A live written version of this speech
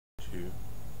2.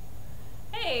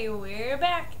 Hey, we're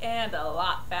back and a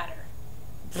lot fatter.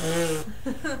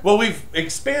 Well, we've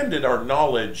expanded our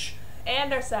knowledge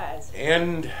And our size.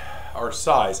 and our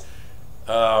size.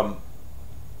 I'm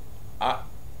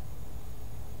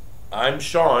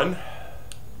Sean,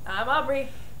 I'm Aubrey.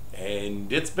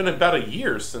 and it's been about a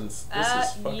year since this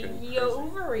is fucking crazy.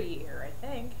 Over a year, I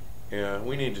think. Yeah,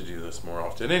 we need to do this more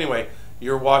often. Anyway,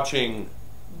 you're watching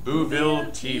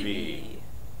BooVille TV.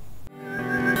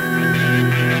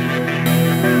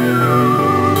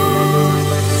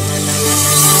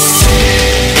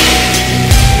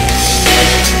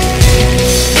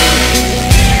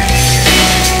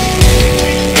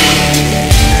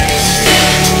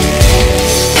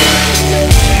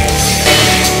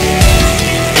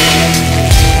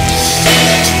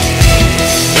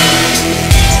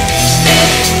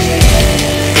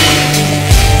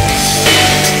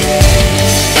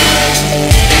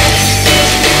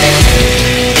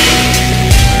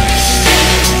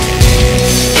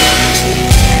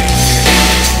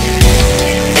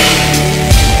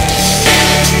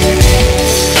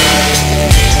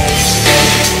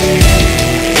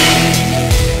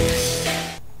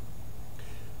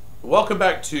 Welcome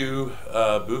back to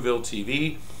BooVille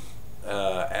TV.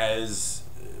 As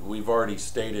we've already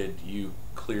stated,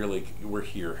 we're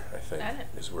here, I think,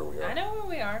 is where we are. I know where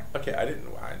we are. Okay,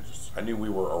 I knew we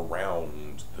were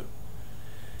around the...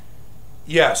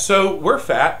 Yeah, so we're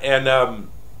fat, and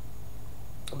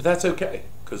but that's okay,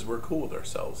 because we're cool with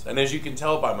ourselves. And as you can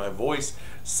tell by my voice,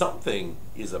 something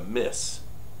is amiss.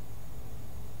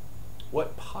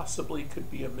 What possibly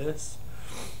could be amiss?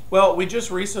 Well, we just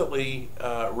recently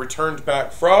returned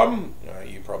back from,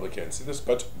 you probably can't see this,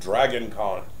 but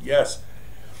DragonCon. Yes,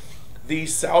 the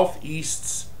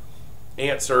Southeast's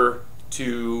answer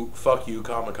to fuck you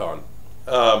Comic-Con.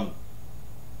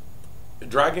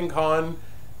 DragonCon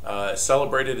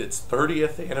celebrated its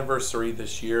 30th anniversary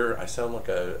this year. I sound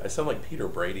like Peter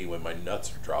Brady when my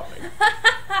nuts are dropping.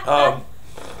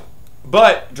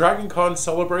 But DragonCon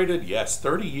celebrated, yes,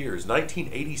 30 years,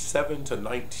 1987 to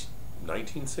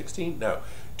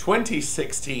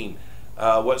 2016.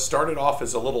 What started off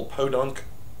as a little podunk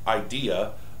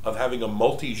idea of having a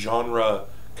multi-genre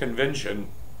convention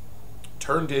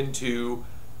turned into,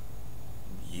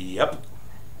 yep.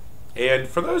 And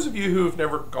for those of you who have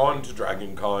never gone to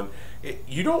DragonCon,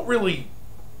 you don't really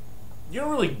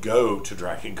go to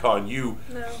DragonCon. You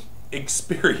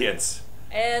experience.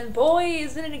 And boy,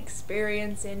 is it an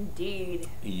experience indeed.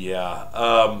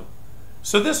 Yeah.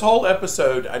 So this whole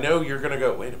episode, I know you're going to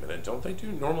go, wait a minute, don't they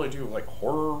normally do like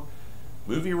horror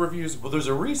movie reviews? Well, there's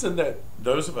a reason that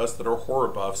those of us that are horror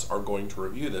buffs are going to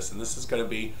review this, and this is going to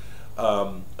be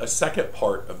a second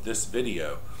part of this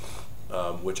video,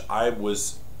 which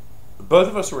both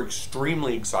of us were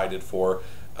extremely excited for.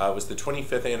 It was the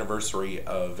 25th anniversary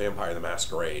of Vampire the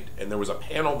Masquerade, and there was a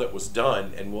panel that was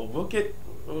done, and we'll get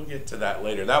to that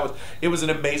later. It was an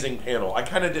amazing panel. I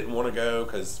kind of didn't want to go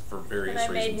because for various reasons.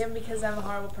 And I made him because I'm a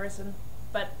horrible person,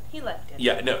 but he liked it.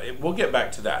 Yeah, no, we'll get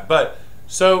back to that. But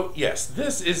so yes,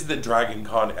 this is the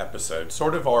DragonCon episode,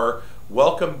 sort of our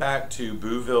welcome back to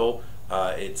BooVille.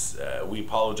 We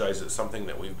apologize. It's something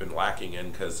that we've been lacking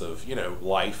in because of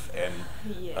life and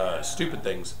stupid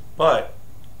things. But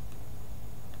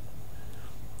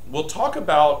we'll talk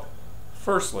about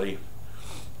firstly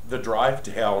the drive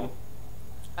down.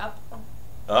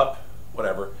 Up,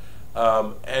 whatever.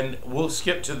 And we'll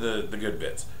skip to the good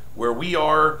bits. Where we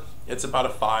are, it's about a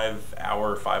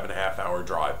 5.5 hour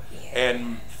drive. Yeah.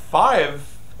 And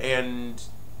 5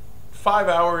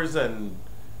 hours and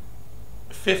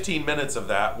 15 minutes of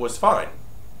that was fine.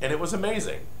 And it was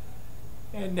amazing.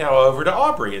 And now over to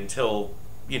Aubrey until,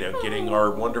 getting our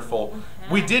wonderful...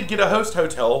 We did get a host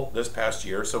hotel this past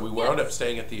year, so we wound up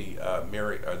staying at the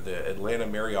Atlanta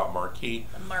Marriott Marquis.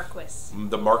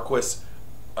 The Marquis.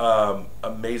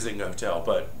 Amazing hotel,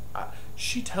 but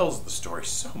she tells the story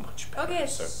so much better. Okay,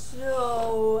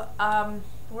 so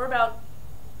we're about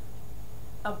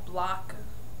a block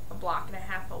and a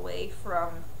half away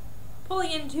from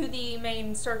pulling into the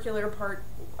main circular part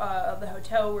of the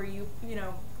hotel where you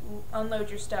unload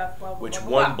your stuff. Blah, blah, which blah,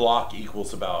 blah, one block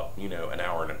equals about an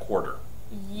hour and a quarter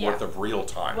worth of real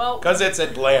time. Well, because it's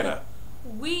Atlanta.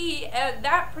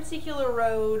 That particular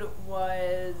road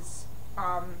was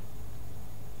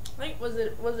was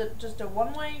it just a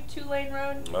one-way, 2-lane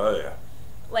road? Oh yeah.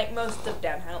 Like most of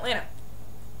downtown Atlanta.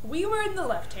 We were in the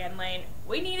left-hand lane.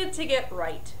 We needed to get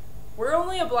right. We're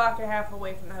only a block and a half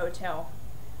away from the hotel.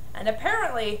 And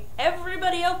apparently,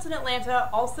 everybody else in Atlanta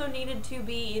also needed to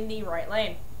be in the right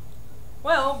lane.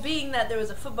 Well, being that there was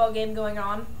a football game going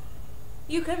on,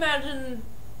 you can imagine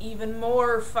even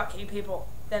more fucking people.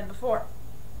 than before.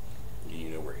 You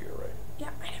know we're here, right?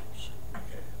 Yeah, I know.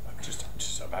 Okay. I'm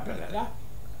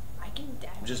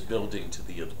just building to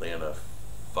the Atlanta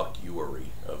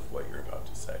fuck-youery of what you're about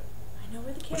to say. I know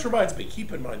where the camera Which reminds me,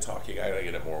 keep in mind talking. I gotta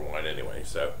get more wine anyway,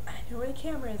 so. I know where the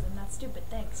camera is. I'm not stupid.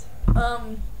 Thanks.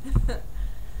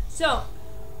 So,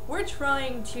 we're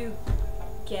trying to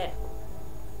get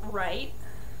right,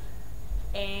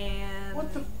 and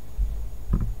What the?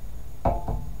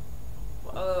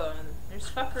 there's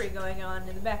fuckery going on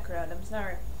in the background. I'm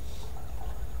sorry.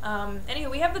 Anyway,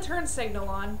 we have the turn signal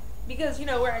on because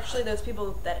we're actually those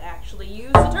people that actually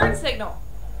use the turn signal.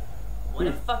 What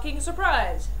a fucking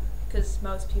surprise! Because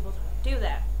most people don't do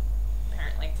that,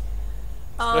 apparently.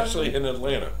 Especially in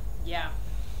Atlanta. Yeah.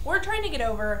 We're trying to get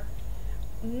over.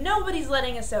 Nobody's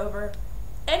letting us over.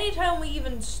 Anytime we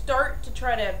even start to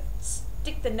try to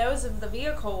stick the nose of the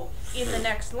vehicle in the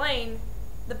next lane,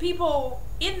 the people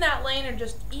in that lane are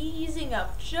just easing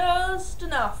up just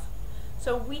enough.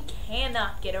 So we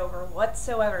cannot get over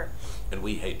whatsoever. And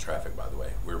we hate traffic, by the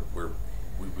way. We're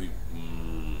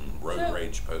road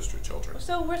rage poster children.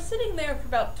 So we're sitting there for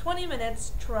about 20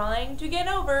 minutes trying to get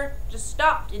over, just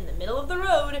stopped in the middle of the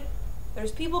road.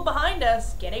 There's people behind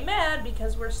us getting mad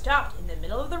because we're stopped in the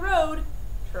middle of the road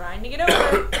trying to get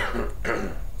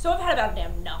over. So I've had about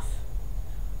damn enough.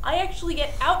 I actually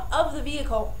get out of the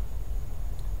vehicle,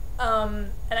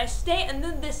 and I stay, and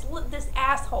then this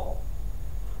asshole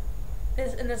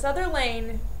is in this other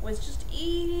lane was just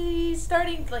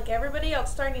starting, like everybody else,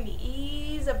 starting to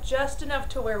ease up just enough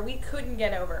to where we couldn't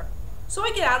get over. So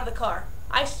I get out of the car.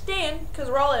 I stand, because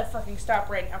we're all at a fucking stop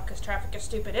right now because traffic is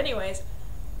stupid anyways.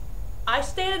 I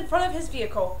stand in front of his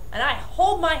vehicle, and I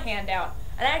hold my hand out,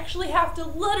 and I actually have to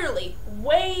literally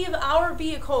wave our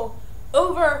vehicle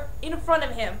over in front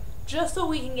of him just so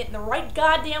we can get in the right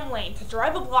goddamn lane to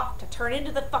drive a block to turn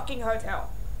into the fucking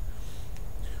hotel.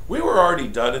 We were already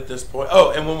done at this point.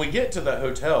 Oh, and when we get to the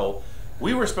hotel,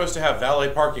 we were supposed to have valet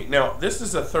parking. Now, this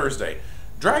is a Thursday.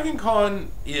 DragonCon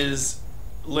is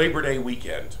Labor Day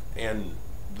weekend and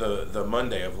the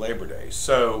Monday of Labor Day.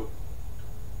 So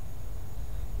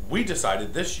we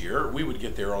decided this year we would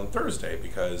get there on Thursday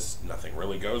because nothing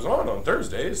really goes on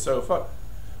Thursdays. So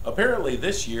apparently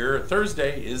this year,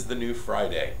 Thursday is the new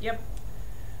Friday. Yep.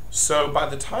 So by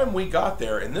the time we got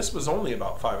there, and this was only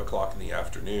about 5 o'clock in the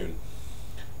afternoon,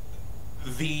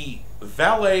 the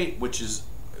valet, which is,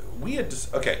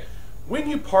 okay, when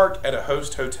you park at a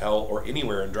host hotel or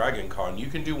anywhere in DragonCon, you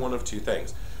can do one of two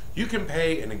things. You can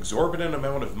pay an exorbitant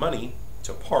amount of money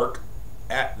to park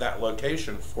at that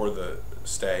location for the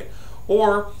stay,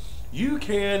 or you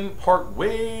can park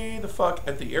way the fuck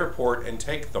at the airport and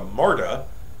take the MARTA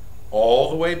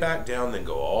all the way back down, then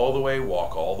go all the way,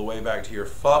 walk all the way back to here.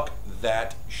 Fuck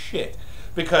that shit.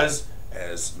 Because,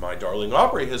 as my darling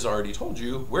Aubrey has already told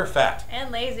you, we're fat.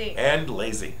 And lazy. And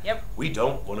lazy. Yep. We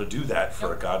don't want to do that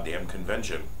for a goddamn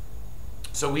convention.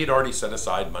 So we had already set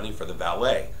aside money for the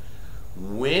valet.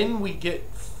 When we get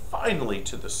finally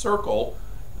to the circle,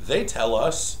 they tell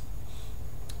us,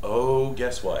 oh,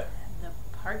 guess what? The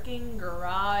parking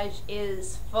garage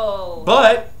is full.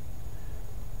 But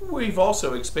we've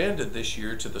also expanded this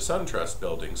year to the SunTrust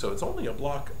building, so it's only a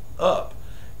block up,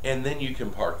 and then you can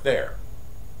park there.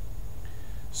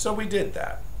 So we did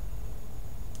that.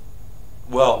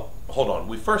 Well, hold on.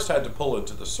 We first had to pull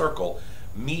into the circle,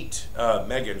 meet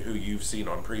Megan, who you've seen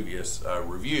on previous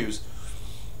reviews.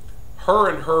 Her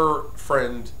and her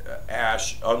friend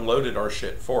Ash unloaded our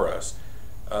shit for us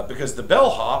because the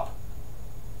bellhop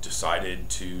decided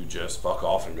to just fuck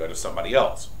off and go to somebody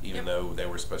else, even though they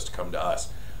were supposed to come to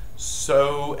us.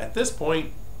 So at this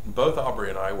point, both Aubrey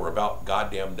and I were about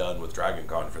goddamn done with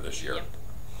DragonCon for this year. Yep.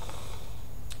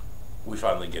 We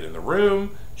finally get in the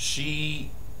room.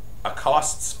 She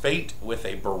accosts fate with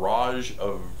a barrage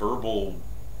of verbal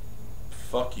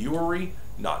fuck-youery,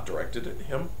 not directed at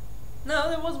him.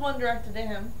 No, there was one directed at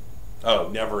him. Oh,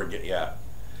 never again, yeah.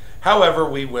 However,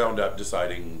 we wound up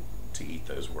deciding to eat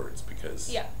those words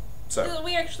because... Yeah. So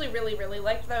we actually really, really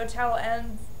liked the hotel,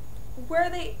 and where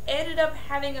they ended up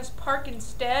having us park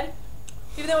instead,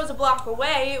 even though it was a block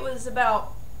away, it was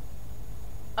about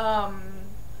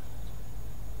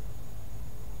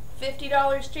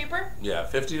 $50 cheaper. Yeah,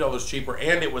 $50 cheaper,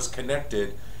 and it was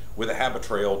connected with a habit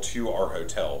trail to our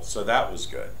hotel, so that was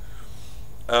good.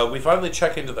 We finally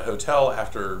check into the hotel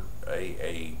after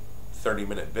a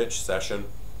 30-minute bitch session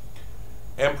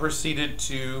and proceeded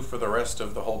to, for the rest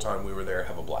of the whole time we were there,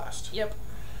 have a blast. Yep.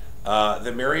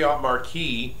 The Marriott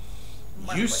Marquis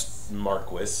used to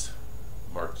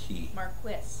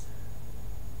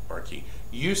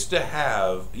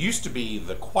be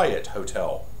the quiet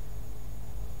hotel.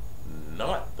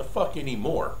 not the fuck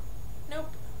anymore.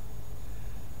 Nope.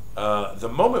 The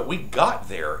moment we got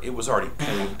there, it was already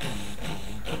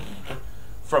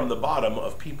from the bottom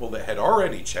of people that had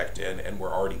already checked in and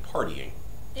were already partying.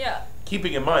 Yeah.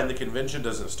 Keeping in mind the convention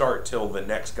doesn't start till the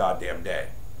next goddamn day.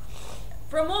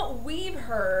 From what we've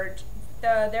heard,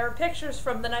 there were pictures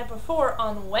from the night before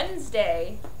on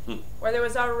Wednesday where there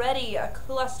was already a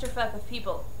clusterfuck of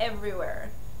people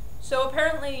everywhere. So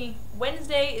apparently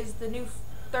Wednesday is the new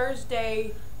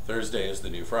Thursday. Thursday is the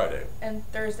new Friday. And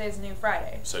Thursday is the new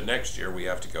Friday. So next year we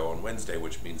have to go on Wednesday,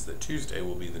 which means that Tuesday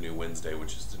will be the new Wednesday,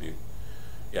 which is the new...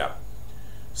 Yeah.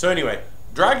 So anyway,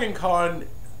 DragonCon,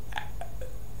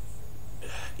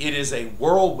 it is a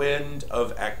whirlwind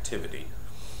of activity,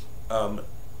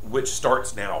 which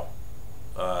starts now.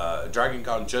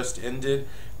 DragonCon just ended,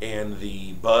 and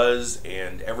the buzz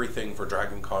and everything for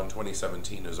DragonCon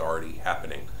 2017 is already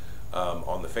happening.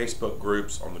 On the Facebook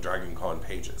groups, on the DragonCon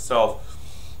page itself,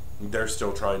 they're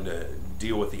still trying to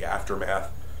deal with the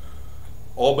aftermath.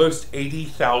 Almost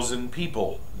 80,000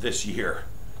 people this year,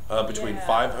 between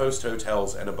 5 host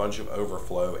hotels and a bunch of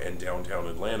overflow, and downtown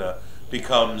Atlanta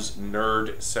becomes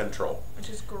nerd central. Which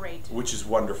is great. Which is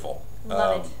wonderful.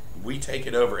 Love it. We take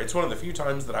it over. It's one of the few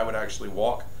times that I would actually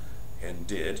walk, and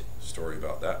did, story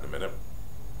about that in a minute,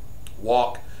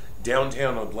 walk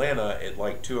downtown Atlanta at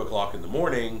like 2 o'clock in the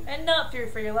morning. And not fear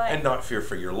for your life. And not fear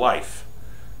for your life.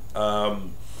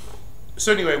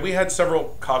 So anyway, we had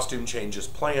several costume changes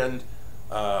planned.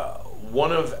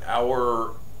 One of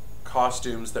our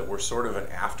costumes that were sort of an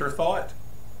afterthought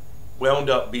wound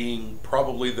up being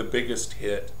probably the biggest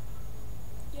hit.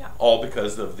 Yeah. All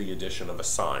because of the addition of a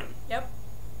sign. Yep.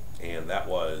 And that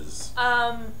was...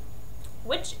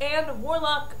 Witch and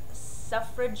Warlock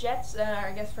suffragettes.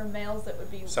 I guess for males that would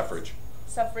be... Suffrage.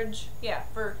 Suffrage. Yeah,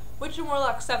 for Witch and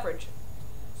Warlock suffrage.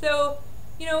 So,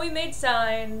 you know, we made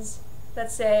signs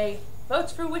that say,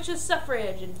 votes for witches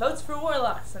suffrage and votes for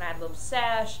warlocks, and I had a little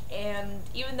sash, and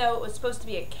even though it was supposed to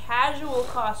be a casual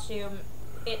costume,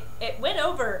 it went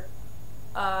over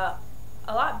a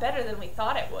lot better than we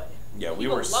thought it would. Yeah,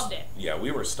 People loved it. Yeah,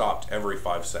 we were stopped every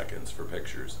 5 seconds for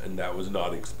pictures, and that was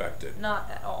not expected. Not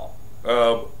at all.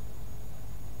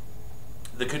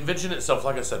 The convention itself,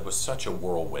 like I said, was such a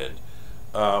whirlwind.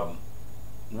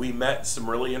 We met some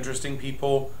really interesting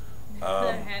people.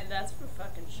 That's for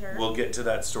fucking sure. We'll get to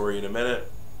that story in a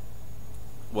minute.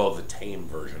 Well, the tame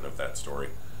version of that story.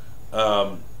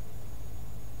 So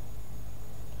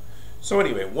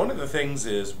anyway, one of the things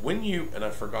is when you, and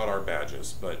I forgot our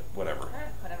badges, but whatever.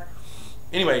 Whatever.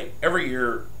 Anyway, every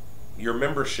year, your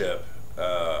membership,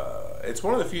 it's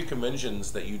one of the few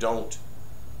conventions that you don't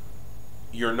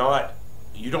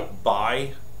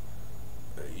buy,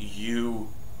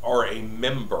 you are a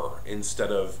member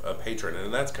instead of a patron,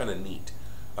 and that's kind of neat.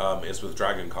 Is with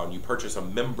DragonCon, you purchase a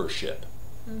membership,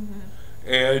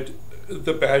 and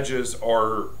the badges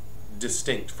are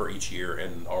distinct for each year,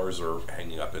 and ours are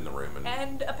hanging up in the room.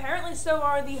 And apparently so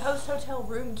are the host hotel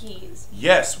room keys.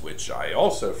 Yes, which I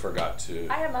also forgot to...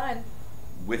 I have mine.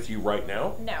 With you right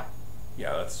now? No.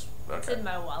 Yeah, that's... Okay. It's in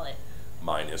my wallet.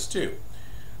 Mine is too.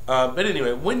 But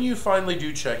anyway, when you finally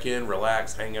do check in,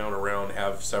 relax, hang out around,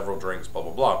 have several drinks, blah,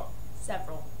 blah, blah.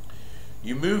 Several.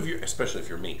 You move your... Especially if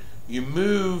you're me. You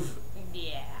move...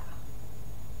 Yeah.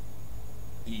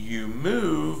 You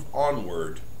move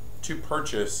onward to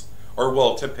purchase... Or,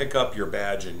 well, to pick up your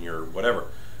badge and your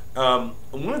whatever.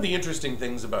 One of the interesting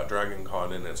things about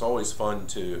DragonCon, and it's always fun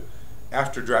to,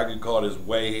 after DragonCon is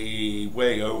way,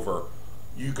 way over,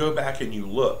 you go back and you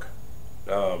look.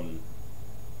 Because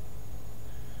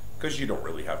you don't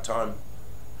really have time.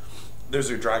 There's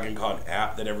a DragonCon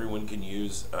app that everyone can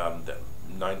use. That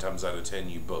 9 times out of 10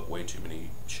 you book way too many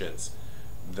shits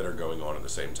that are going on at the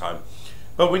same time.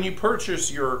 But when you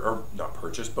purchase your, or not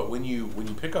purchase, but when you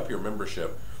pick up your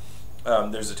membership,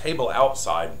 there's a table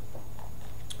outside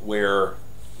where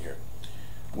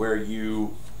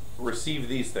you receive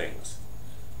these things.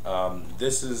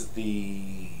 This is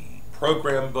the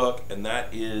program book, and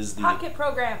that is the Pocket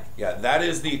program. Yeah, that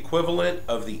is the equivalent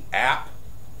of the app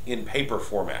in paper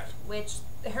format. Which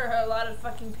there are a lot of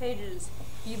fucking pages.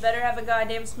 You better have a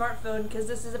goddamn smartphone because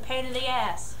this is a pain in the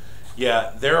ass.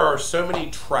 Yeah, there are so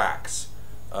many tracks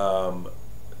that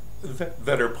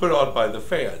are put on by the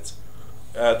fans.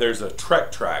 There's a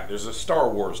Trek track, there's a Star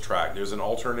Wars track, there's an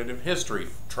alternative history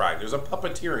track, there's a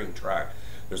puppeteering track,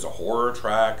 there's a horror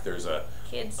track, there's a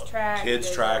kids track,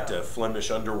 a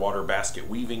Flemish underwater basket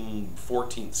weaving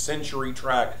 14th century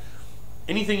track.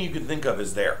 Anything you could think of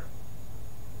is there.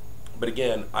 But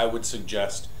again, I would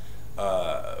suggest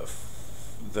the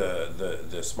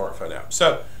smartphone app.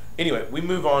 So Anyway, we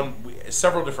move on.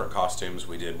 Several different costumes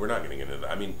we did. We're not getting into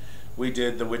that. I mean, we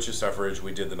did the Witches' Suffrage.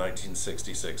 We did the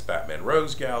 1966 Batman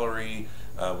Rogues Gallery.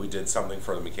 We did something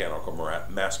for the Mechanical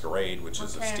Masquerade, which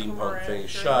is a steampunk thing.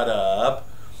 Shut up.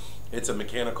 It's a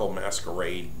mechanical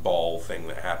masquerade ball thing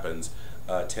that happens.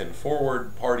 10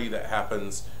 Forward party that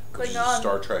happens. Klingon.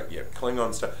 Star Trek, yeah,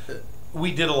 Klingon stuff.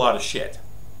 We did a lot of shit.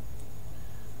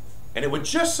 And it would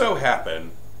just so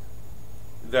happen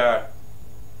that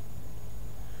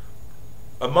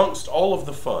amongst all of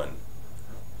the fun,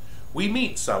 we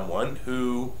meet someone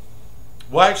who,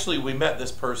 well, actually, we met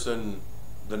this person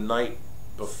the night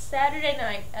before. Saturday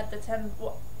night at the 10,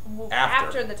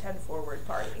 after the 10 Forward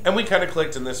party. And we kind of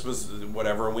clicked, and this was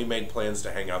whatever, and we made plans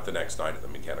to hang out the next night at the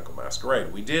Mechanical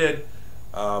Masquerade. We did,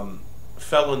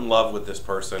 fell in love with this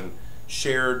person,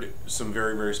 shared some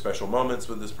very, very special moments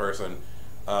with this person,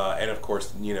 and of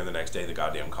course, you know, the next day the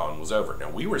goddamn con was over. Now,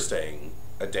 we were staying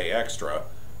a day extra.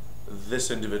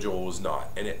 This individual was not,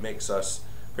 and it makes us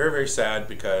very, very sad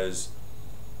because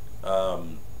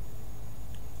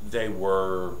they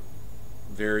were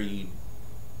very,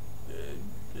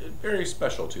 very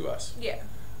special to us. Yeah.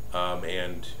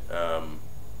 And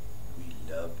we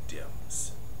love them.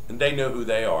 And they know who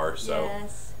they are, so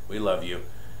yes. We love you.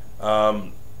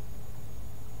 Now,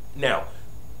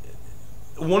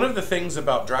 one of the things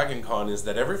about DragonCon is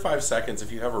that every 5 seconds,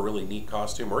 if you have a really neat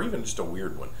costume, or even just a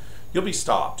weird one, you'll be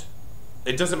stopped.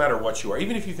 It doesn't matter what you are.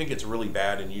 Even if you think it's really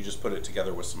bad and you just put it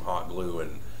together with some hot glue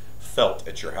and felt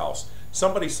at your house,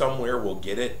 somebody somewhere will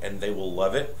get it and they will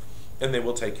love it and they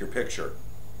will take your picture.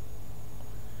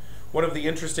 One of the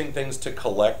interesting things to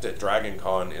collect at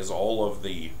DragonCon is all of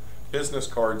the business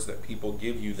cards that people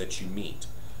give you that you meet.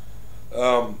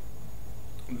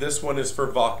 This one is for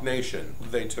Vok Nation.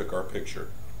 They took our picture.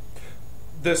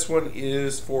 This one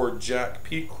is for Jack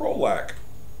P. Krolak,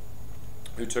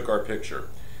 who took our picture.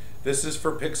 This is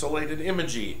for Pixelated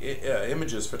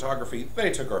Images Photography.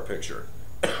 They took our picture.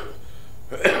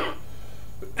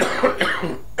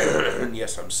 And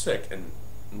yes, I'm sick, and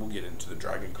we'll get into the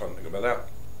DragonCon thing about that.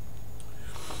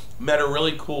 Met a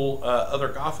really cool other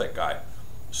Gothic guy.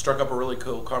 Struck up a really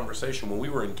cool conversation when we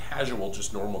were in casual,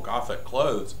 just normal Gothic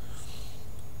clothes.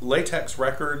 Latex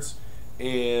Records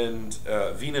and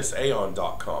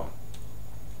VenusAeon.com.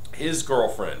 His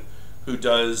girlfriend, who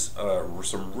does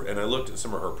some, and I looked at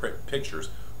some of her pictures,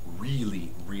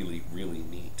 really, really, really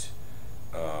neat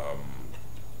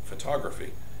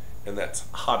photography, and that's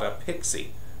Hada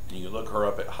Pixie. And you can look her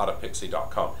up at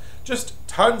hadapixie.com. Just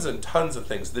tons and tons of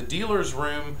things. The dealer's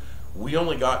room, we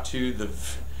only got to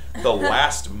the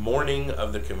last morning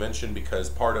of the convention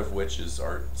because part of which is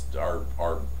our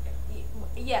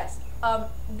yes,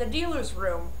 the dealer's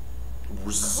room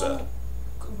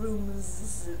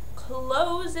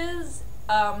closes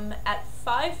at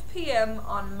 5 p.m.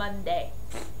 on Monday.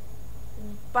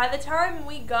 By the time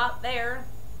we got there,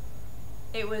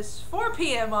 it was 4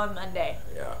 p.m. on Monday.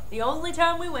 Yeah. The only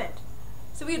time we went.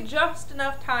 So we had just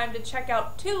enough time to check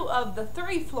out 2 of the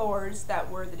 3 floors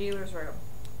that were the dealer's room.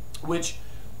 Which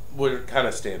were kind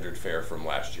of standard fare from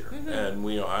last year. Mm-hmm. And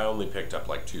I only picked up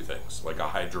like 2 things, like a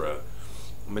Hydra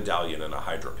medallion and a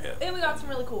Hydra pin. And we got some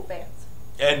really cool fans.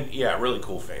 And yeah, really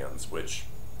cool fans, which,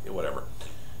 whatever.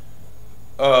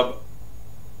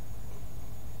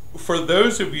 For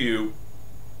those of you,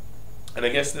 and I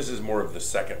guess this is more of the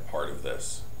second part of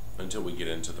this until we get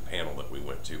into the panel that we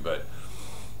went to, but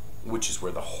which is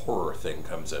where the horror thing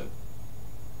comes in.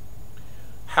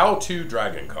 How to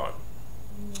DragonCon.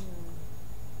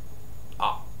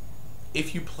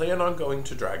 If you plan on going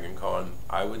to DragonCon,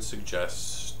 I would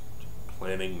suggest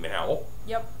planning now.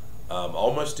 Yep.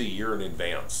 Almost a year in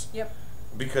advance. Yep.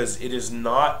 Because it is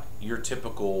not your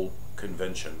typical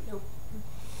convention. Nope.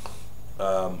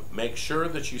 Make sure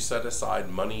that you set aside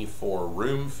money for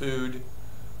room food.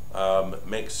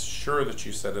 Make sure that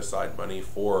you set aside money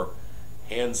for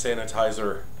hand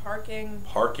sanitizer,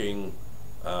 parking,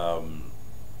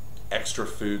 extra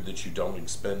food that you don't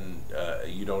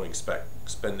expect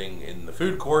spending in the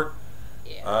food court.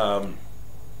 Yeah.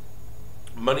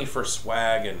 Money for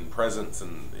swag and presents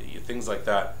and things like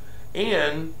that,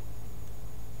 and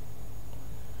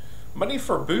money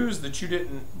for booze that you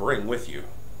didn't bring with you.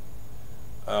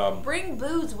 Bring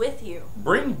booze with you.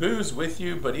 Bring booze with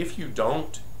you, but if you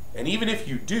don't, and even if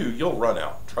you do, you'll run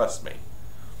out. Trust me.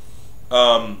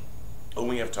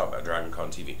 We have to talk about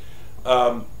DragonCon TV.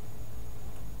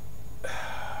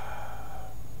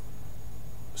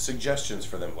 Suggestions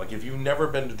for them. Like, if you've never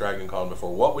been to DragonCon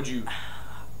before, what would you...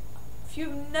 If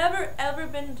you've never ever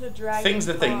been to DragonCon... Things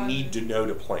that they need to know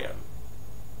to plan.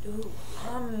 Ooh,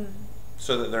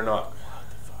 so that they're not...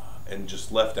 And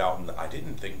just left out, and I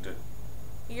didn't think to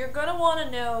you're gonna want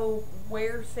to know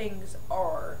where things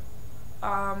are.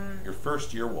 Your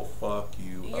first year will fuck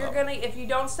you You're up. gonna, if you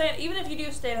don't stay, even if you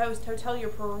do stay at a host hotel,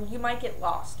 you might get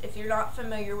lost if you're not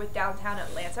familiar with downtown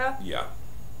Atlanta. Yeah.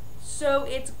 So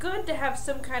it's good to have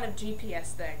some kind of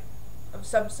GPS thing of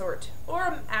some sort, or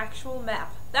an actual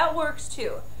map. That works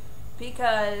too,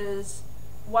 because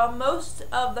while most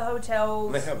of the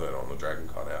hotels... They have that on the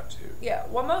DragonCon app too. Yeah,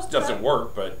 while most doesn't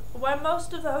work, but... While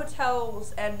most of the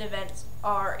hotels and events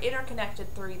are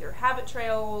interconnected through either habit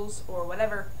trails or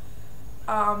whatever,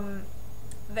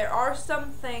 there are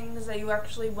some things that you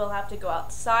actually will have to go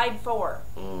outside for,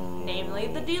 namely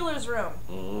the dealer's room,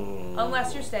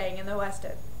 unless you're staying in the West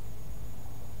End.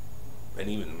 And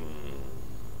even...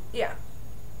 Yeah.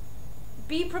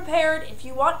 Be prepared if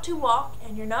you want to walk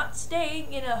and you're not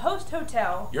staying in a host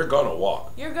hotel. You're gonna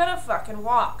walk. You're gonna fucking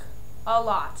walk. A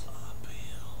lot.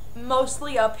 Uphill.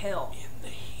 Mostly uphill. In the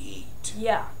heat.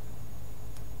 Yeah.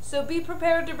 So be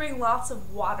prepared to bring lots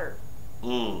of water.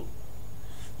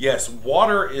 Yes,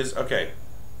 water is... Okay.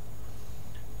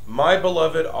 My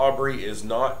beloved Aubrey is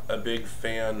not a big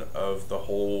fan of the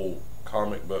whole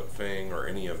comic book thing or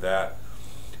any of that.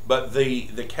 But the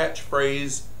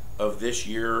catchphrase of this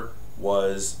year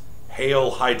was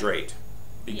 "Hail Hydrate,"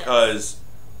 because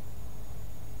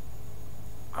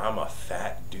I'm a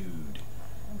fat dude.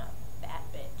 I'm a fat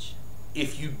bitch.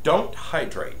 If you don't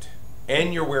hydrate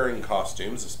and you're wearing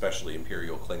costumes, especially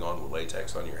Imperial Klingon with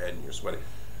latex on your head and you're sweating,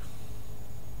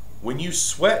 when you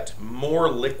sweat more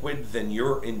liquid than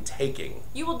you're intaking,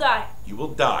 you will die. You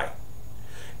will die.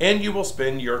 And you will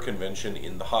spend your convention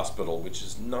in the hospital, which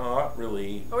is not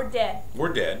really... Or dead. Or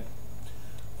dead.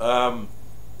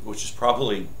 Which is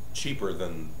probably cheaper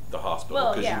than the hospital,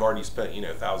 because you've already spent,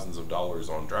 thousands of dollars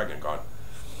on DragonCon.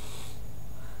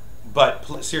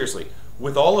 But seriously,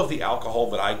 with all of the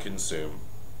alcohol that I consume,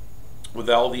 with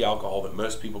all the alcohol that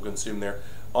most people consume there,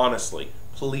 honestly,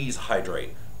 please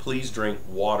hydrate. Please drink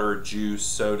water, juice,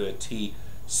 soda, tea,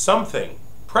 something.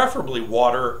 Preferably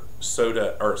water,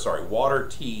 water,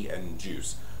 tea, and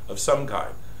juice of some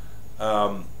kind,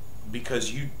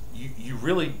 because you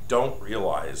really don't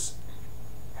realize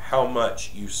how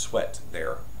much you sweat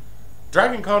there.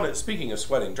 DragonCon, speaking of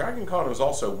sweating, DragonCon is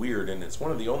also weird, and it's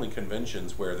one of the only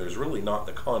conventions where there's really not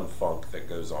the con funk that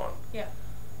goes on. Yeah.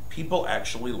 People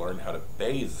actually learn how to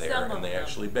bathe there, and they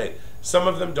actually bathe. Some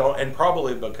of them don't, and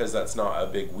probably because that's not a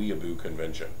big weeaboo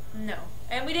convention. No,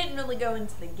 and we didn't really go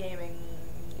into the gaming.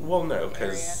 Well, no,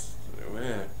 because...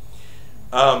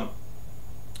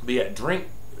 but yeah, drink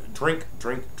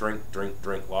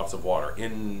lots of water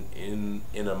in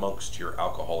amongst your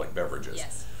alcoholic beverages.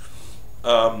 Yes.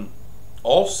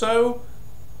 Also,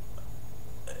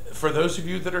 for those of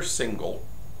you that are single,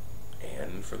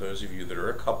 and for those of you that are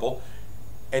a couple,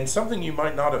 and something you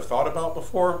might not have thought about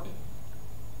before,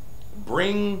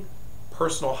 bring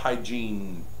personal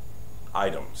hygiene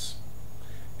items.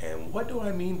 And what do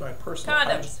I mean by personal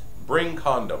hygiene? Condoms. Bring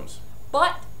condoms.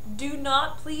 But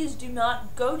please do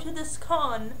not go to this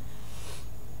con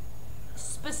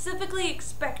specifically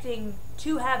expecting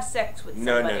to have sex with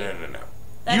somebody. No.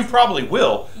 You probably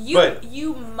will, but...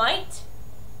 You might,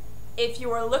 if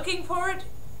you are looking for it,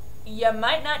 you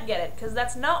might not get it, because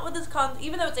that's not what this con,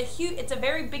 even though it's a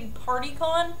very big party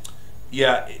con.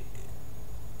 Yeah.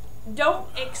 Don't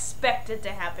expect it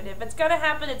to happen. If it's gonna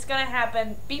happen, it's gonna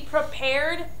happen. Be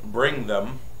prepared. Bring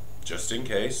them, just in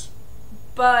case.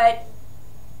 But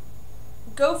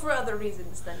go for other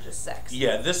reasons than just sex.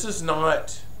 Yeah, this is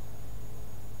not...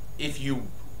 If you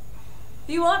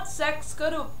want sex,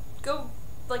 go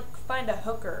find a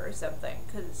hooker or something,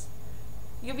 because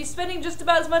you'll be spending just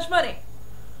about as much money.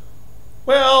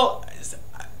 Well,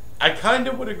 I kind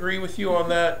of would agree with you on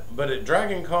that, but at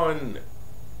DragonCon,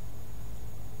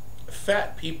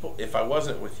 fat people, if I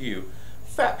wasn't with you,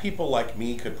 fat people like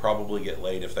me could probably get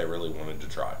laid if they really wanted to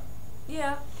try.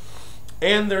 Yeah.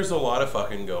 And there's a lot of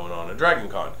fucking going on at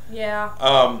DragonCon.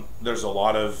 Yeah. There's a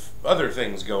lot of other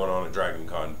things going on at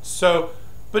DragonCon. So,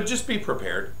 but just be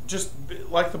prepared.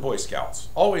 Like the Boy Scouts.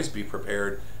 Always be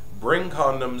prepared. Bring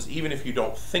condoms, even if you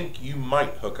don't think you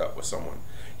might hook up with someone.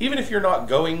 Even if you're not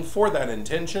going for that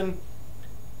intention,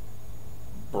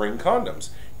 bring condoms.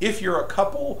 If you're a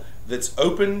couple that's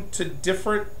open to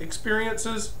different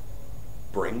experiences,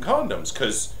 bring condoms,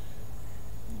 because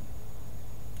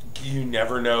you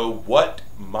never know what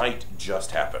might just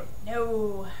happen.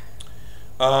 No.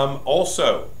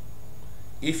 Also,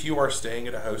 if you are staying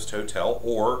at a host hotel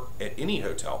or at any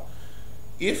hotel,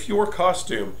 if your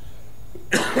costume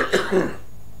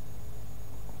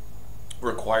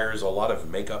requires a lot of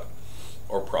makeup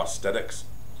or prosthetics,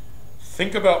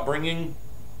 think about bringing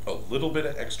a little bit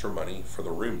of extra money for the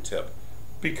room tip.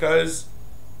 Because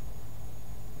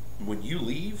when you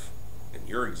leave and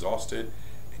you're exhausted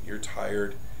and you're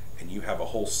tired and you have a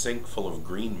whole sink full of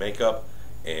green makeup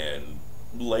and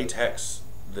latex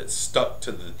that's stuck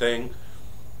to the thing,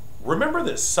 remember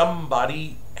that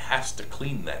somebody has to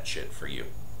clean that shit for you.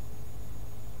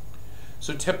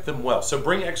 So tip them well. So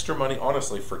bring extra money,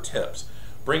 honestly, for tips.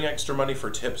 Bring extra money for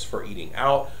tips for eating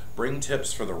out. Bring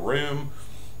tips for the room.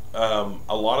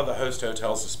 A lot of the host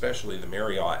hotels, especially the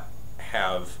Marriott,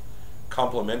 have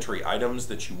complimentary items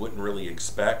that you wouldn't really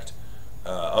expect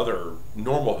other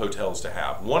normal hotels to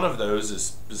have. One of those is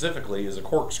specifically is a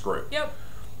corkscrew. Yep.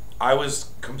 I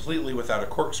was completely without a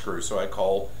corkscrew, so I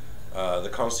called the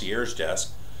concierge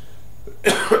desk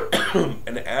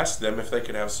and asked them if they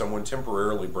could have someone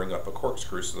temporarily bring up a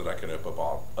corkscrew so that I could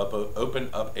open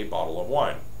up a bottle of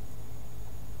wine.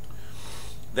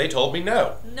 They told me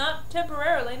no. Not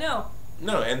temporarily, no.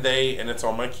 No, and it's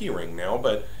on my keyring now,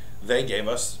 but they gave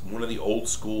us one of the old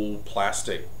school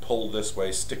plastic, pull this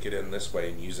way, stick it in this way,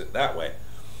 and use it that way.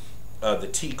 The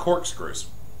tea corkscrews,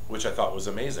 which I thought was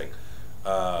amazing.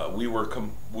 We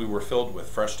were filled with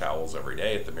fresh towels every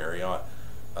day at the Marriott.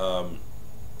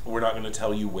 We're not going to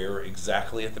tell you where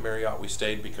exactly at the Marriott we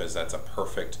stayed because that's a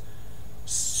perfect,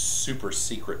 super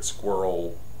secret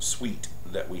squirrel suite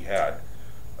that we had.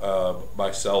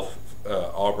 Myself,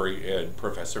 Aubrey, and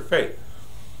Professor Fate.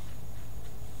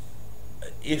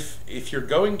 If you're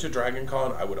going to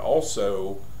DragonCon, I would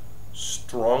also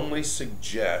strongly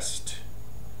suggest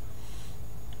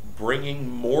bringing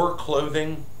more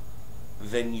clothing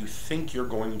than you think you're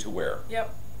going to wear.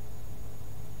 Yep.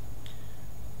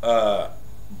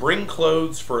 Bring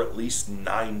clothes for at least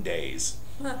 9 days.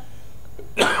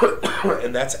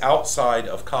 And that's outside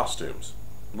of costumes.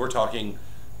 We're talking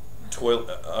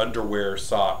underwear,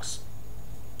 socks,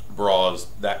 bras,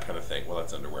 that kind of thing. Well,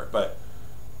 that's underwear, but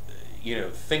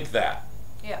think that.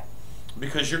 Yeah.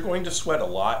 Because you're going to sweat a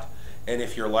lot, and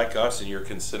if you're like us and you're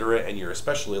considerate, and you're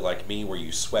especially like me where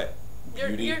you sweat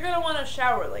beauty. You're going to want to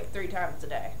shower like 3 times a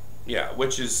day. Yeah,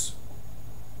 which is,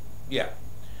 yeah.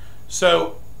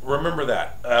 So, remember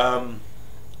that.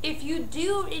 If you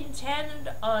do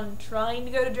intend on trying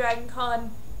to go to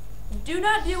DragonCon, do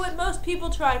not do what most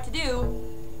people try to do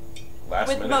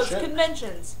with most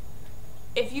conventions.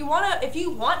 If you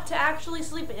want to actually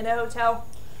sleep in a hotel,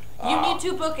 you need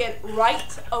to book it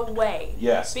right away.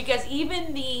 Yes. Because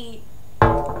even the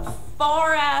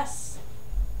far-ass,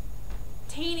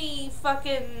 teeny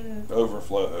fucking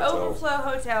overflow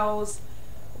hotels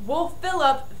will fill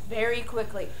up very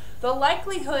quickly. The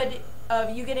likelihood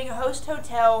of you getting a host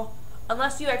hotel,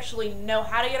 unless you actually know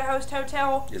how to get a host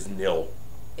hotel, is nil.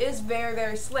 Is very,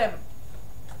 very slim.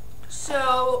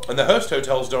 So. And the host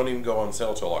hotels don't even go on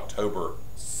sale till October.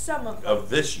 Some of them.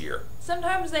 Of this year.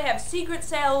 Sometimes they have secret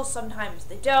sales, sometimes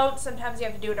they don't. Sometimes you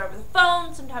have to do it over the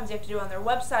phone, sometimes you have to do it on their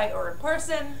website or in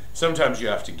person. Sometimes you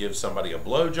have to give somebody a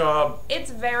blowjob. It's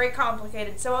very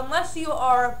complicated. So unless you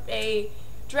are a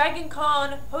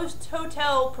DragonCon host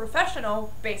hotel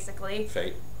professional, basically,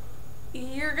 Fate,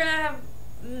 you're gonna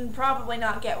probably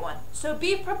not get one. So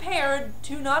be prepared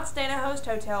to not stay in a host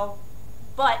hotel,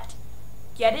 but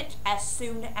get it as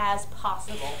soon as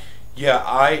possible. Yeah,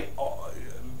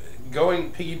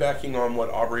 piggybacking on what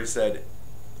Aubrey said,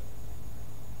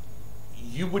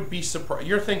 you would be surprised.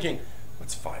 You're thinking,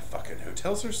 what's 5 fucking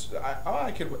hotels?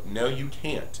 I could. No, you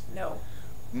can't. No.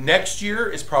 Next year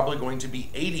is probably going to be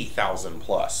 80,000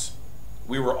 plus.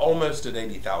 We were almost at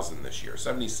 80,000 this year.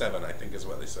 77, I think is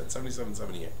what they said. 77,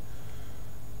 78.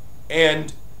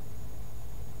 And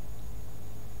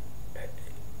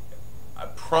I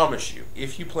promise you,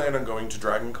 if you plan on going to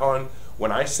DragonCon,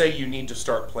 when I say you need to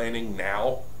start planning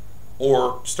now,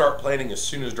 or start planning as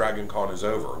soon as DragonCon is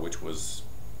over, which was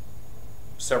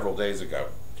several days ago,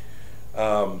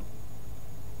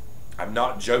 I'm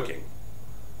not joking.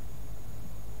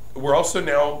 We're also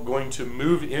now going to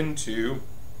move into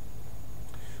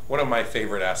one of my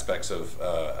favorite aspects of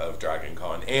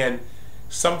DragonCon, and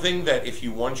something that if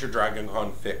you want your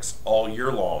DragonCon fix all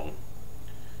year long,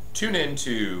 tune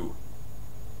into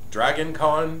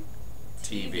DragonCon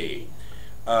TV.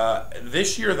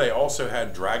 This year they also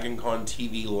had DragonCon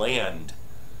TV Land.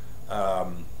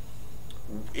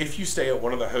 If you stay at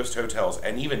one of the host hotels,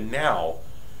 and even now,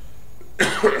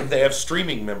 they have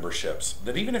streaming memberships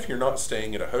that even if you're not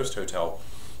staying at a host hotel,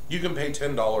 you can pay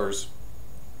 $10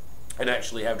 and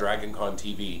actually have DragonCon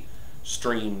TV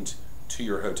streamed to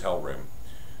your hotel room.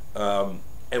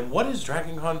 And what is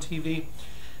DragonCon TV?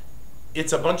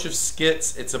 It's a bunch of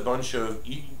skits, it's a bunch of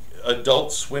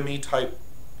adult swimmy type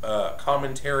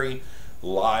commentary,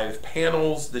 live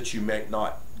panels that you may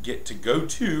not get to go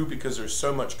to because there's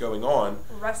so much going on.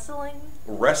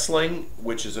 Wrestling,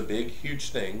 which is a big, huge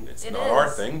thing. It's not our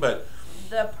thing, but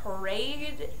the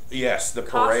parade. Yes, the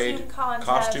parade,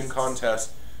 costume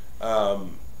contest,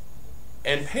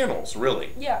 and panels.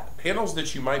 Really, yeah, panels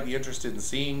that you might be interested in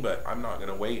seeing, but I'm not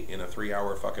gonna wait in a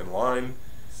 3-hour fucking line.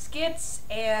 Skits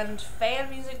and fan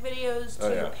music videos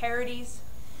to parodies.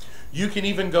 You can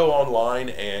even go online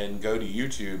and go to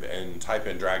YouTube and type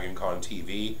in DragonCon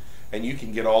TV, and you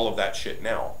can get all of that shit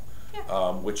now.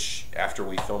 Yeah. Which, after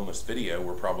we film this video,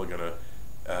 we're probably gonna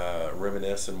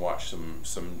reminisce and watch some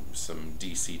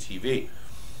DC TV.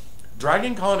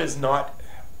 DragonCon is not.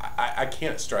 I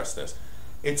can't stress this.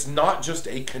 It's not just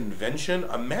a convention.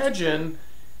 Imagine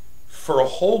for a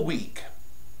whole week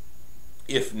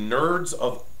if nerds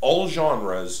of all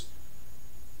genres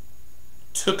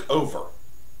took over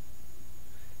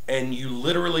and you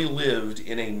literally lived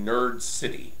in a nerd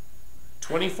city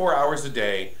 24 hours a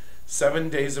day, 7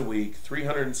 days a week,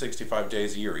 365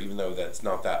 days a year, even though it's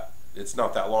not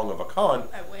that long of a con.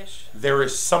 I wish. There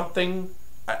is something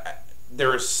at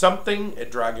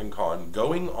DragonCon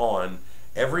going on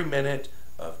every minute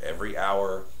of every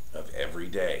hour of every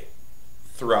day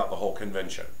throughout the whole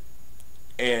convention.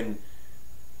 And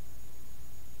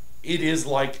it is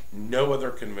like no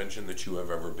other convention that you have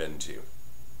ever been to.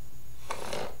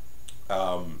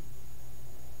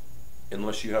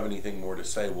 Unless you have anything more to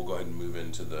say, we'll go ahead and move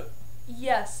into the...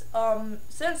 Yes,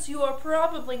 since you are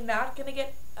probably not going to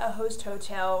get a host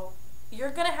hotel,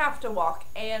 you're going to have to walk,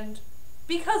 and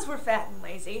because we're fat and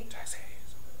lazy...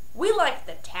 Taxis. We like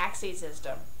the taxi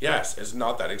system. Yes, it's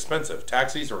not that expensive.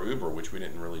 Taxis or Uber, which we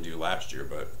didn't really do last year,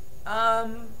 but...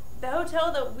 The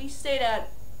hotel that we stayed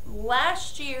at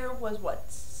last year was,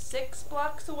 what, 6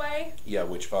 blocks away? Yeah,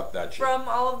 which fuck that shit. From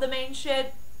all of the main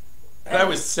shit. And I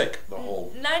was sick the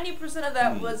whole... 90% of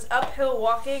that was uphill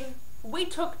walking. We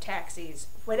took taxis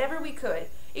whenever we could.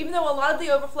 Even though a lot of the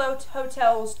overflow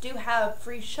hotels do have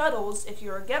free shuttles if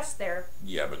you're a guest there.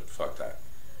 Yeah, but fuck that.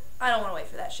 I don't want to wait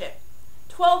for that shit.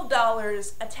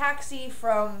 $12 a taxi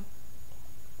from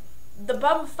the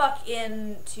bumfuck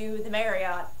inn to the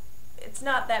Marriott. It's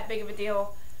not that big of a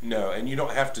deal. No, and you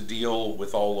don't have to deal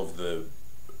with all of the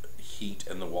heat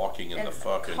and the walking and the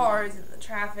fucking cars and the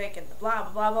traffic and the blah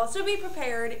blah blah blah. So be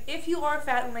prepared if you are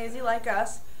fat and lazy like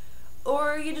us,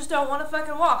 or you just don't want to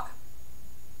fucking walk.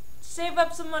 Save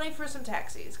up some money for some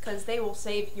taxis, because they will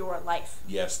save your life.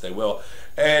 Yes, they will.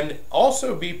 And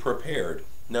also be prepared,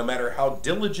 no matter how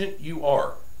diligent you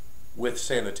are with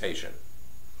sanitation.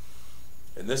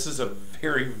 And this is a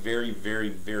very, very, very,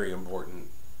 very important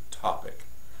topic,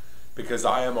 because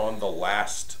I am on the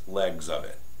last legs of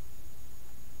it.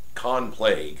 Con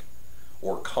plague,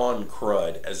 or con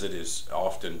crud as it is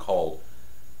often called.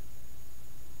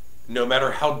 No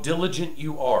matter how diligent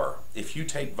you are, if you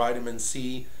take vitamin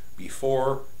C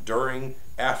before, during,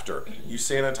 after, you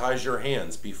sanitize your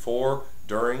hands before,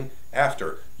 during,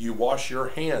 after, you wash your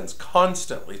hands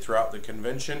constantly throughout the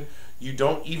convention, you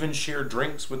don't even share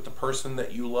drinks with the person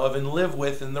that you love and live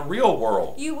with in the real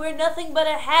world. You wear nothing but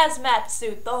a hazmat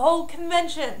suit the whole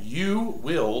convention. You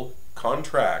will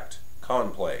contract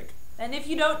con plague. And if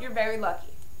you don't, you're very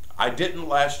lucky. I didn't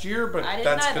last year, but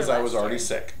that's because I was already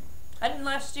sick. I didn't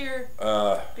last year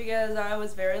because I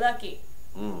was very lucky,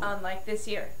 unlike this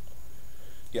year.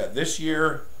 Yeah, this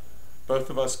year, both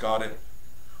of us got it.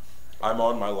 I'm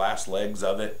on my last legs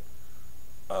of it.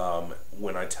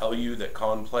 When I tell you that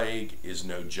con plague is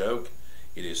no joke,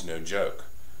 it is no joke.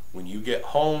 When you get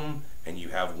home and you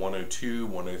have 102,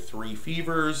 103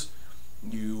 fevers,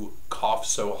 you cough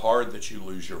so hard that you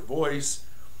lose your voice,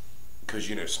 because,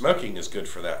 you know, smoking is good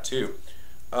for that too.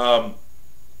 And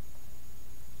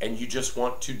you just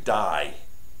want to die.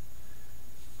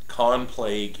 Con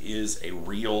plague is a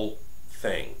real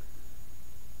thing.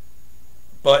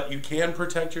 But you can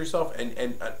protect yourself,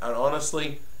 and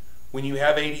honestly, when you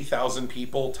have 80,000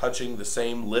 people touching the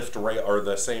same lift rail, or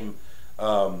the same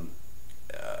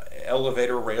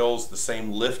elevator rails, the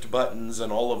same lift buttons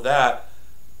and all of that,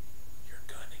 you're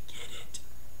gonna get it.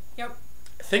 Yep.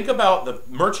 Think about the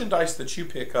merchandise that you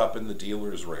pick up in the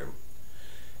dealer's room.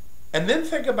 And then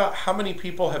think about how many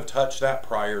people have touched that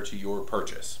prior to your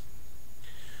purchase.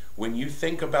 When you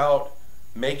think about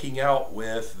making out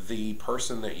with the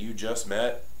person that you just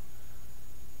met,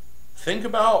 think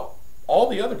about all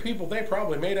the other people they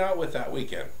probably made out with that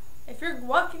weekend. If you're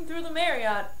walking through the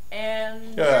Marriott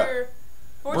and you're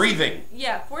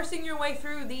forcing your way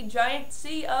through the giant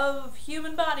sea of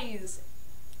human bodies,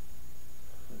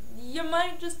 you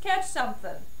might just catch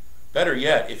something. Better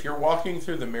yet, if you're walking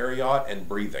through the Marriott and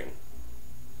breathing,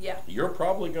 yeah, you're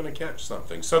probably going to catch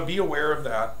something. So be aware of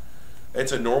that.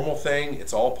 It's a normal thing.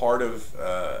 It's all part of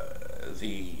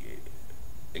the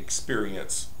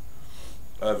experience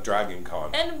of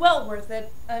DragonCon. And well worth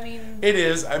it. I mean... It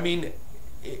is. I mean,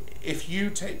 if you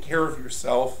take care of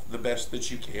yourself the best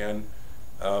that you can,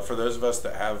 for those of us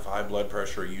that have high blood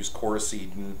pressure, use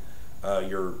Coricidin,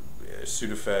 your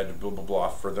Sudafed, blah, blah, blah.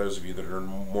 For those of you that are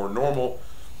more normal,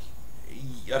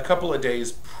 a couple of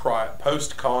days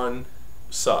post-con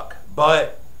suck,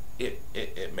 but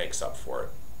it makes up for it.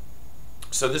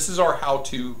 So this is our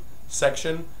how-to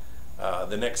section.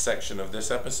 The next section of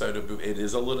this episode,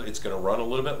 it's going to run a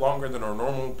little bit longer than our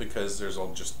normal because there's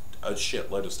just a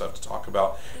shitload of stuff to talk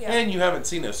about, and you haven't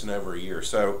seen us in over a year.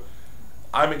 So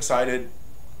I'm excited.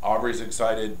 Aubrey's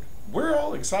excited. We're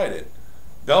all excited.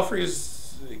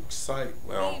 Belfry's excited.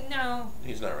 Well, no,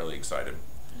 he's not really excited.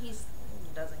 He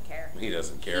doesn't care. He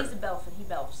doesn't care. He's a belf and he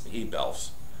belfs. He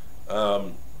belfs.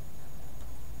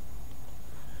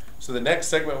 So the next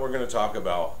segment we're going to talk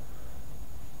about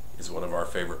is one of our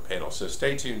favorite panels. So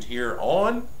stay tuned here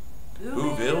on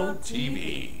BooVille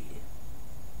TV.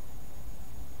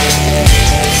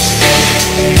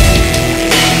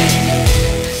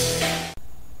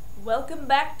 Welcome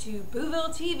back to BooVille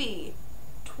TV.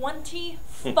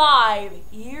 25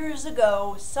 years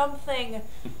ago, something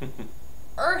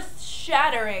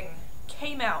earth-shattering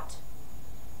came out,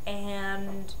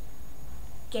 and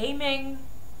gaming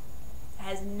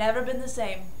has never been the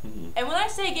same. And when I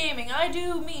say gaming, I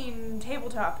do mean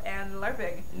tabletop and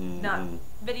LARPing, not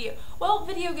video. Well,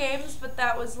 video games, but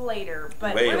that was later.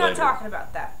 But we're not talking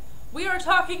about that. We are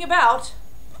talking about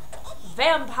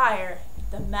Vampire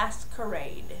the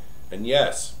Masquerade. And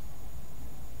yes,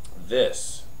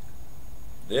 this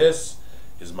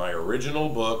is my original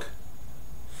book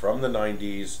from the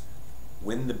 90s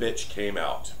when the bitch came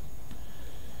out.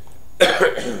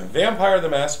 Vampire the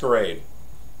Masquerade.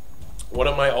 One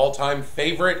of my all-time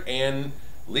favorite and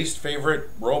least favorite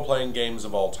role-playing games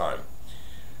of all time.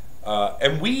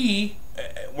 And we're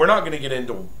not going to get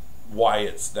into why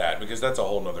it's that, because that's a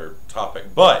whole nother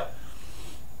topic. But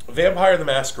Vampire the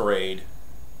Masquerade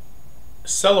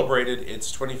celebrated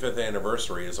its 25th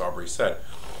anniversary, as Aubrey said.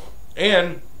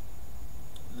 And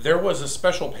there was a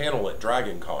special panel at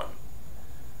DragonCon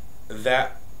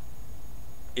that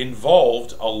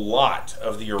involved a lot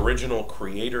of the original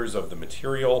creators of the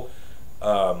material,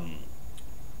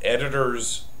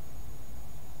 editors,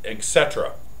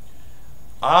 etc.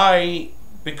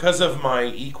 Because of my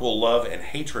equal love and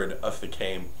hatred of the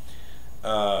game,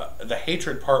 the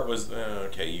hatred part was,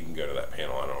 okay, you can go to that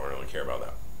panel, I don't really care about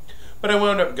that. But I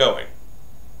wound up going.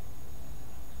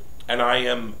 And I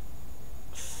am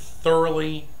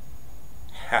thoroughly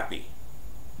happy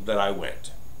that I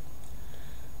went.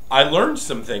 I learned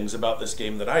some things about this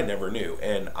game that I never knew,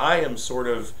 and I am sort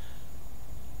of,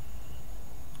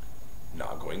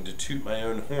 not going to toot my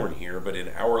own horn here, but in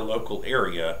our local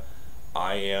area,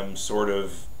 I am sort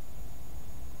of,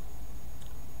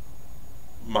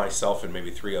 myself and maybe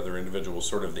 3 other individuals,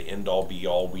 sort of the end-all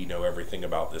be-all, we know everything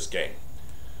about this game.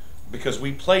 Because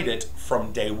we played it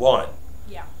from day one.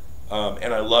 Yeah.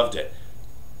 And I loved it.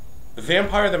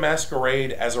 Vampire the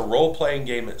Masquerade, as a role-playing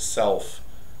game itself,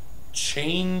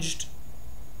 changed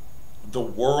the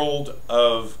world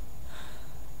of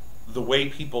the way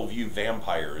people view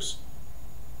vampires,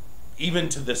 even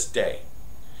to this day.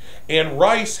 And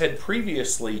Rice had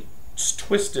previously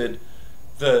twisted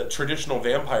the traditional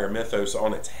vampire mythos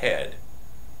on its head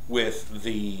with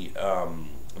the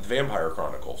Vampire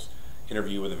Chronicles.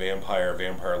 Interview with a Vampire,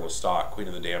 Vampire Lestat, Queen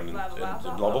of the Damned, and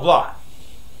blah, blah, blah.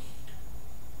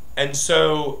 And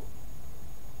so,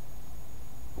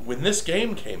 when this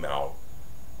game came out,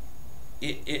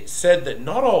 it said that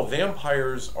not all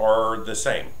vampires are the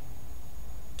same.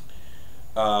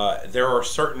 There are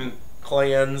certain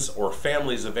clans or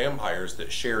families of vampires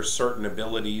that share certain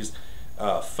abilities,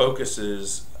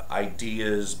 focuses,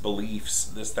 ideas, beliefs,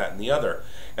 this, that, and the other.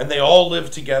 And they all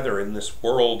live together in this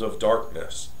world of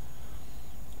darkness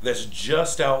that's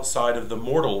just outside of the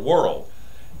mortal world.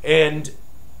 And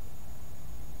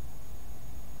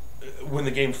when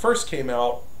the game first came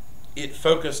out, it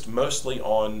focused mostly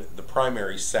on the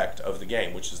primary sect of the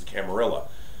game, which is the Camarilla,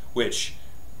 which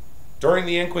during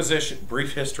the Inquisition,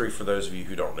 brief history for those of you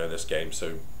who don't know this game,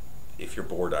 so if you're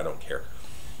bored, I don't care.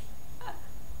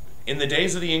 In the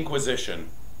days of the Inquisition,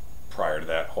 prior to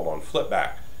that, hold on, flip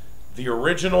back, the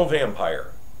original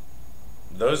vampire,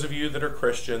 those of you that are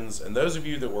Christians, and those of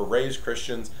you that were raised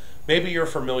Christians, maybe you're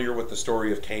familiar with the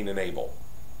story of Cain and Abel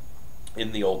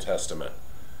in the Old Testament.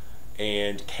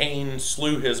 And Cain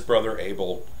slew his brother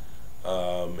Abel,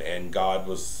 and God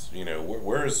was, you know,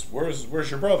 where's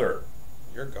your brother?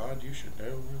 You're God, you should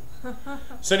know.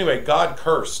 So anyway, God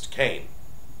cursed Cain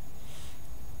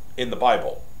in the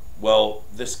Bible. Well,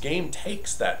 this game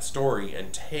takes that story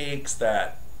and takes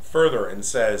that further and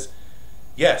says,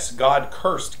 yes, God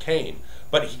cursed Cain,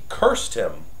 but he cursed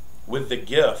him with the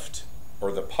gift,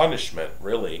 or the punishment,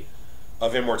 really,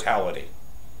 of immortality.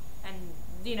 And,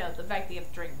 you know, the fact that you have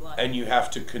to drink blood. And you have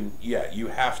to, you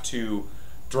have to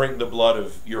drink the blood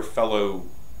of your fellow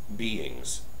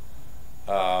beings.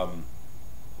 And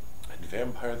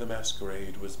Vampire the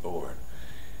Masquerade was born.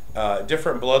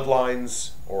 Different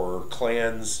bloodlines or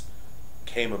clans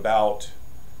came about.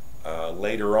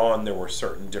 Later on, there were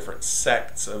certain different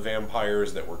sects of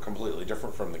vampires that were completely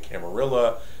different from the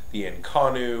Camarilla, the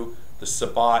Nkanu, the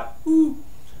Sabbat,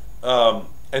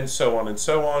 and so on and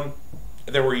so on.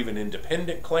 There were even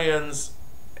independent clans,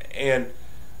 and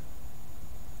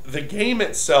the game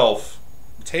itself,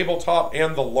 tabletop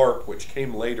and the LARP, which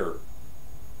came later,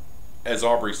 as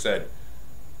Aubrey said,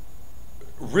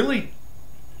 really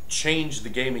changed the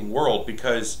gaming world,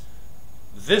 because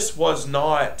this was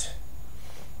not,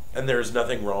 and there's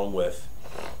nothing wrong with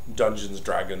Dungeons,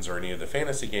 Dragons, or any of the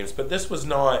fantasy games, but this was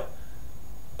not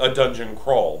a dungeon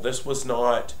crawl. This was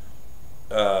not,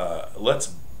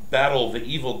 let's battle the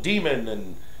evil demon,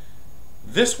 and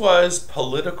this was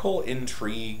political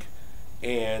intrigue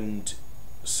and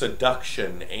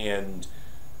seduction and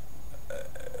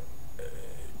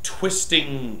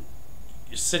twisting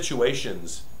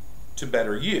situations to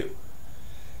better you.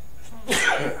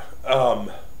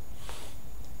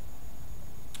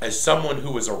 As someone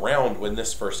who was around when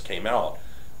this first came out,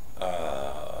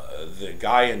 the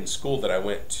guy in school that I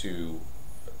went to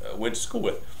school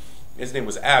with, his name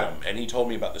was Adam, and he told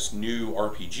me about this new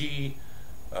RPG,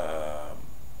 blah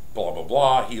blah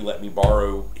blah. He let me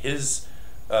borrow his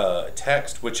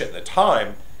text, which at the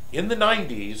time, in the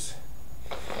 90s,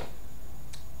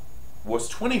 was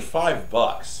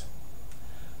 $25.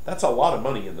 That's a lot of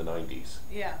money in the 90s.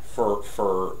 Yeah. For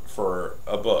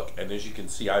a book. And as you can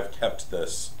see, I've kept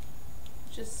this.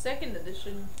 Just second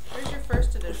edition. Where's your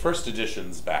first edition? The first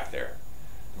edition's back there.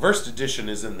 The first edition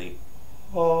is in the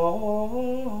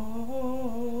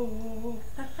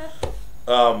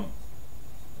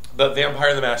but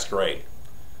Vampire the Masquerade.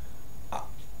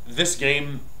 This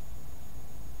game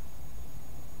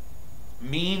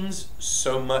means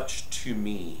so much to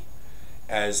me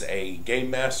as a game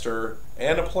master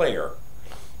and a player.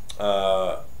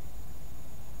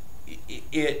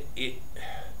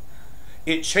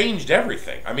 It changed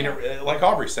everything. I mean, like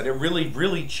Aubrey said, it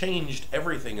really changed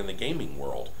everything in the gaming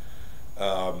world.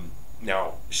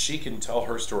 Now, she can tell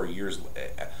her story years.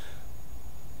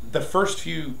 The first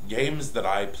few games that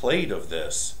I played of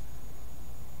this,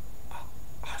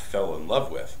 I fell in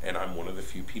love with, and I'm one of the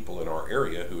few people in our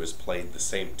area who has played the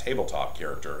same tabletop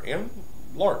character and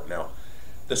LARP now.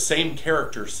 The same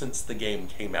character since the game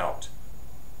came out.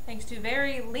 Thanks to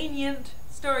very lenient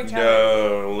storytelling.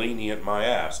 No, lenient my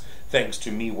ass. Thanks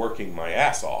to me working my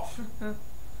ass off.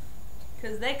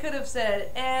 Because they could have said,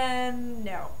 and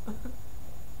no.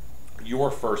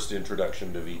 Your first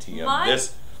introduction to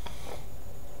VTM.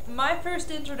 My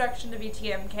first introduction to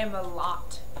VTM came a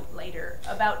lot later.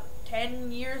 About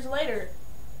 10 years later.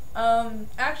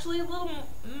 Actually a little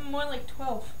more like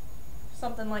 12.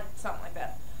 Something like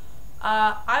that.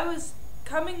 I was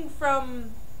coming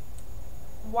from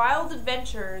Wild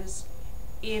Adventures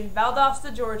in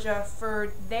Valdosta, Georgia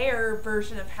for their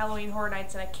version of Halloween Horror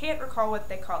Nights, and I can't recall what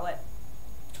they call it.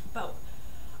 But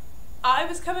I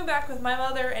was coming back with my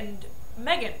mother and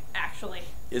Megan, actually.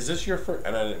 Is this your first,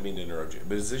 and I didn't mean to interrupt you,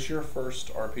 but is this your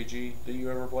first RPG that you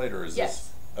ever played, or is yes.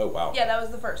 this? Oh, wow. Yeah, that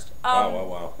was the first.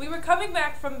 Wow. We were coming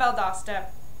back from Valdosta,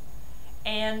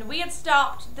 and we had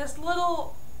stopped. This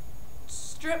little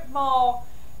strip mall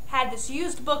had this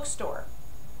used bookstore.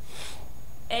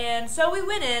 And so we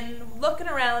went in, looking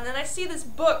around, and I see this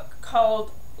book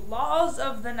called Laws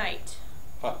of the Night.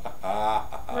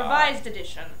 Revised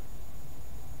edition.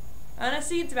 And I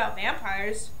see it's about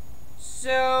vampires.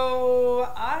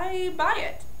 So I buy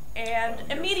it.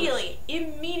 And immediately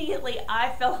I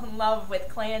fell in love with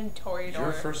Clan Toreador.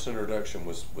 Your first introduction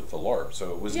was with the LARP,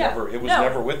 so it was never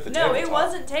with the tabletop. No, it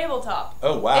wasn't tabletop.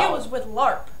 Oh, wow. It was with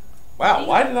LARP. Wow,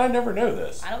 why did I never know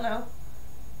this? I don't know.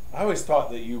 I always thought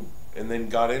that you, and then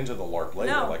got into the LARP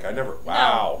later. No. Like, I never,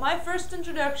 wow. No, my first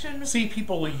introduction... See,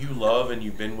 people you love and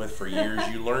you've been with for years,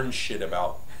 you learn shit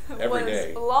about every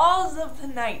day. Laws of the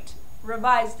Night,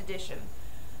 Revised Edition.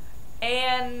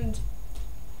 And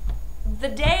the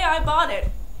day I bought it,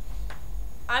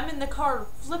 I'm in the car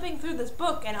flipping through this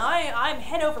book, and I'm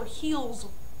head over heels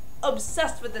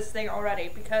obsessed with this thing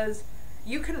already, because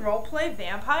you can roleplay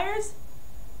vampires,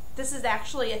 this is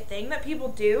actually a thing that people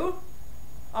do.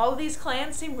 All of these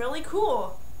clans seem really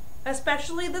cool.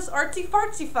 Especially this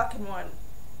artsy-fartsy fucking one.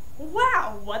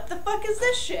 Wow, what the fuck is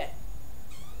this shit?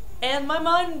 And my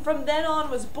mind from then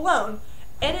on was blown.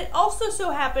 And it also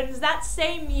so happens that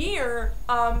same year,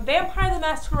 Vampire the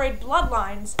Masquerade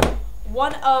Bloodlines,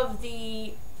 one of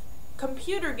the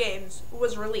computer games,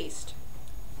 was released.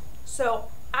 So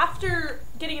after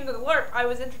getting into the LARP, I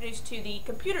was introduced to the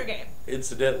computer game.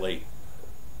 Incidentally,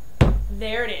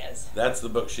 there it is. That's the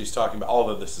book she's talking about,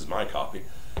 although this is my copy.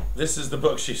 This is the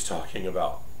book she's talking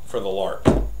about for the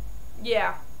LARP.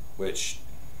 Yeah. Which,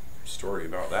 story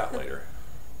about that later.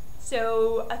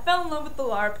 So, I fell in love with the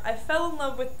LARP. I fell in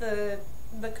love with the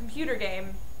computer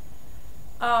game.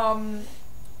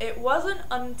 It wasn't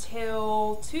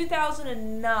until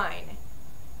 2009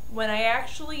 when I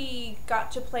actually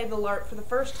got to play the LARP for the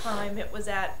first time. It was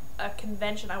at a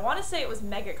convention. I want to say it was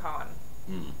MegaCon.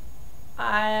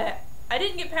 I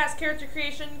didn't get past character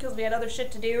creation because we had other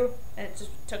shit to do, and it just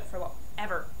took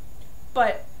forever.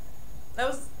 But that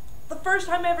was the first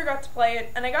time I ever got to play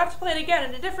it, and I got to play it again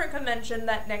at a different convention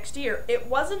that next year. It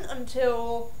wasn't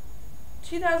until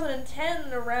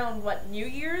 2010, around, what, New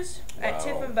Year's? Wow. At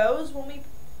Tiff and Bo's, when we...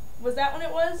 Was that when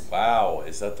it was? Wow,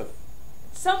 is that the...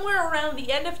 Somewhere around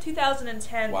the end of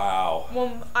 2010. Wow.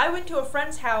 When I went to a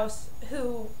friend's house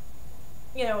who,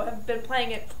 you know, have been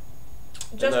playing it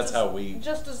just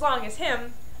as long as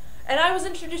him, and I was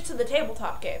introduced to the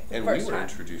tabletop game for the first time. And we were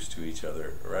introduced to each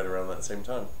other right around that same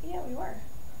time. Yeah, we were.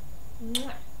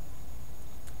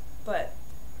 But,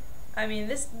 I mean,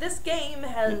 this game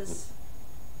has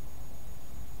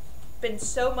been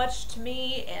so much to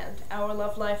me and our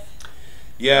love life.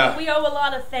 Yeah. We owe a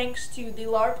lot of thanks to the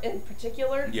LARP in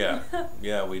particular. Yeah,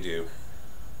 yeah, we do.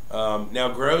 Now,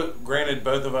 granted,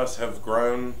 both of us have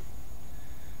grown.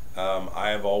 I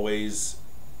have always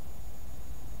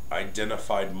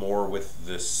identified more with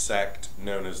this sect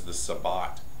known as the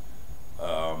Sabbat.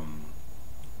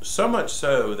 So much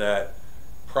so that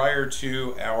prior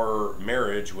to our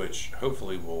marriage, which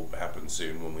hopefully will happen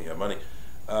soon when we have money,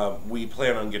 we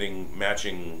plan on getting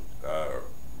matching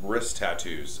wrist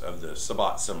tattoos of the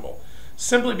Sabbat symbol,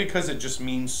 simply because it just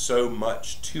means so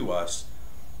much to us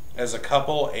as a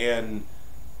couple, and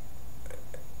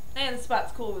the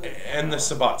Sabbat's cooler than the Camarilla. And the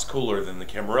Sabbat's cooler than the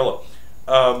Camarilla.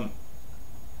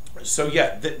 So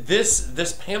yeah,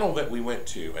 this panel that we went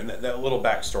to, and that little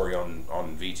backstory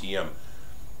on VTM,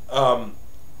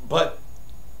 but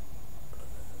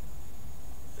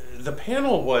the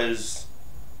panel was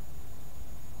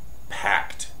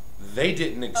packed. They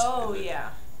didn't expect. Oh yeah.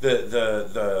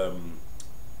 The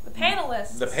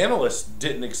panelists. The panelists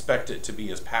didn't expect it to be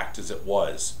as packed as it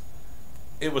was.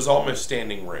 It was almost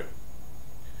standing room.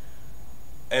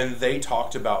 And they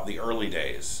talked about the early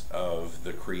days of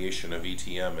the creation of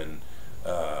VTM and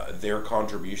their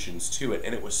contributions to it.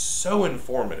 And it was so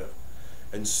informative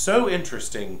and so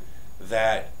interesting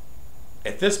that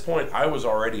at this point I was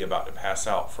already about to pass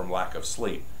out from lack of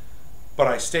sleep. But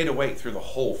I stayed awake through the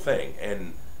whole thing,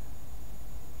 and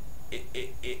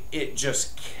it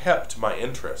just kept my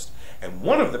interest. And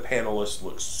one of the panelists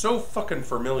looked so fucking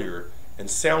familiar and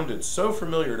sounded so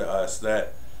familiar to us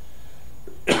that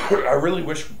I really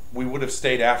wish we would have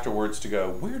stayed afterwards to go,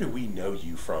 where do we know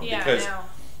you from? Yeah, because I know.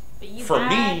 But you for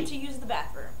had me, to use the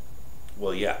bathroom.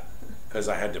 Well, yeah, because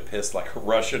I had to piss like a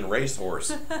Russian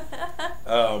racehorse.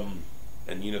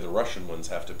 And you know the Russian ones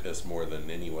have to piss more than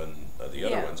anyone of the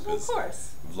other ones, because of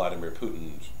course. Vladimir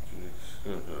Putin.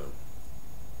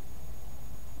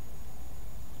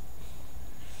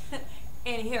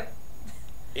 Anywho.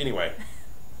 Anyway,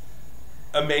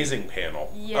 amazing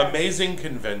panel, yes. Amazing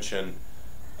convention.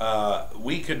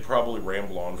 We could probably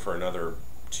ramble on for another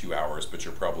 2 hours, but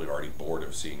you're probably already bored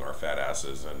of seeing our fat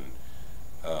asses and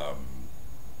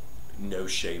no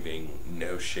shaving,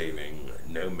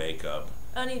 no makeup.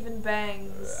 Uneven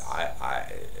bangs.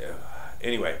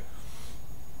 Anyway,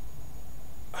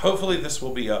 hopefully this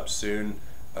will be up soon.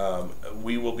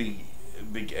 We will be,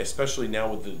 especially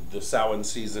now with the Samhain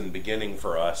season beginning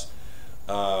for us.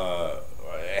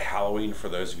 Halloween, for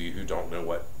those of you who don't know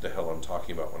what the hell I'm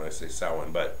talking about when I say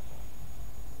Samhain, but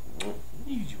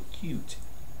you're cute.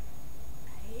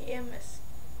 I am a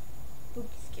spooky,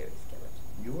 scary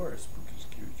skeleton. You are a spooky,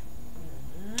 scary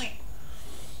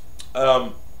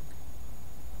skeleton.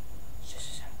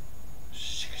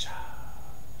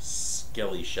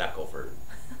 Skelly Shackelford.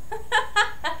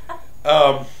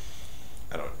 I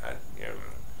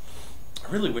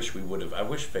really wish we would have. I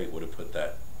wish fate would have put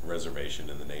that reservation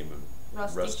in the name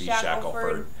of Rusty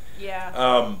Shackelford.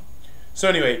 Yeah. So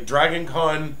anyway,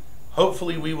 DragonCon.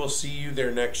 Hopefully, we will see you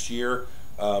there next year.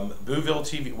 BooVille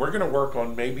TV, we're going to work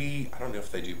on maybe, I don't know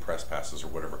if they do press passes or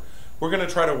whatever. We're going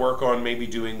to try to work on maybe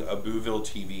doing a BooVille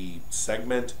TV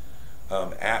segment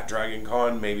at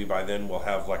DragonCon. Maybe by then we'll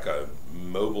have like a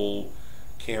mobile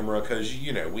camera because,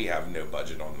 you know, we have no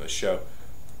budget on this show.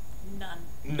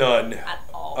 None. At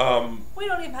all. We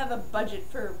don't even have a budget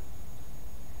for,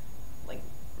 like,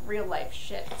 real life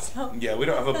shit, so. Yeah, we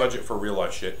don't have a budget for real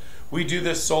life shit. We do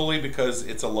this solely because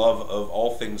it's a love of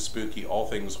all things spooky, all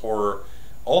things horror,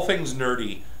 all things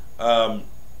nerdy, and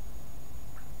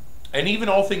even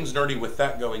all things nerdy with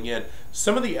that going in.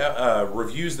 Some of the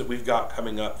reviews that we've got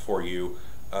coming up for you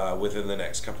within the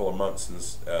next couple of months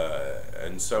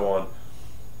and so on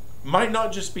might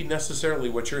not just be necessarily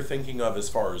what you're thinking of as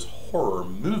far as horror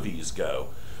movies go.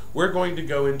 We're going to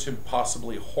go into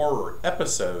possibly horror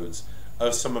episodes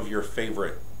of some of your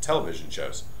favorite television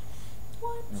shows.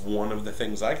 What? One of the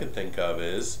things I could think of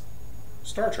is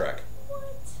Star Trek.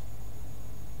 What?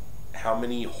 How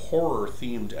many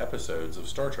horror-themed episodes of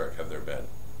Star Trek have there been?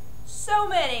 So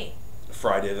many.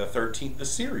 Friday the 13th, the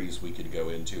series, we could go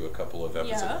into a couple of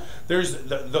episodes. Yeah. There's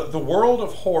the world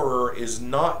of horror is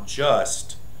not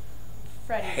just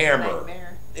Freddy's Hammer.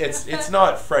 Nightmare. It's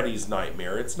not Freddy's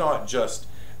Nightmare. It's not just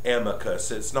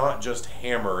Amicus. It's not just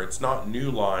Hammer. It's not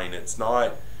New Line. It's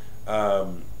not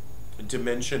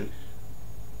Dimension.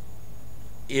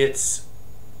 It's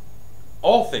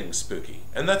all things spooky.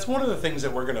 And that's one of the things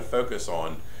that we're going to focus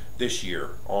on this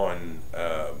year on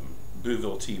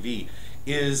BooVille TV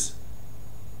is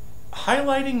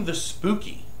highlighting the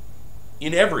spooky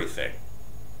in everything.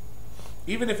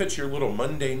 Even if it's your little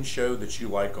mundane show that you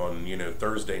like on, you know,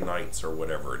 Thursday nights or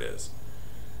whatever it is.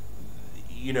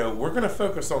 You know, we're going to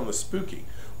focus on the spooky.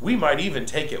 We might even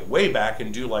take it way back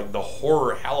and do like the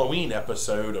horror Halloween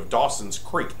episode of Dawson's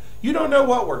Creek. You don't know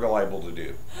what we're liable to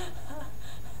do.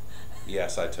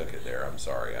 Yes, I took it there. I'm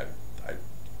sorry.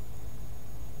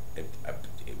 It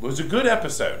was a good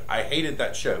episode. I hated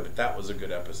that show, but that was a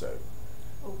good episode.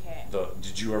 Okay.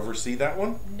 Did you ever see that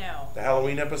one? No. The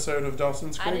Halloween episode of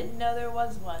Dawson's Creek? I didn't know there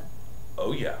was one.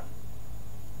 Oh, yeah.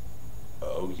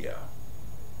 Oh, yeah.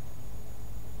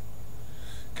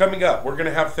 Coming up, we're going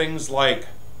to have things like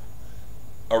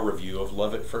a review of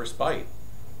Love at First Bite.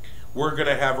 We're going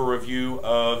to have a review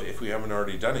of, if we haven't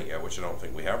already done it yet, which I don't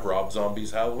think we have, Rob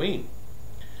Zombie's Halloween.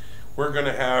 We're going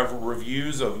to have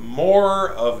reviews of more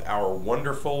of our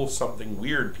wonderful Something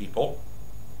Weird people.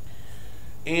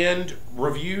 And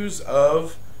reviews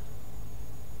of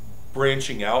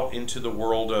branching out into the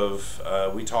world of,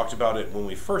 we talked about it when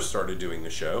we first started doing the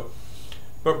show,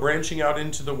 but branching out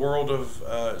into the world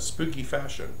of spooky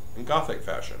fashion and gothic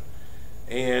fashion.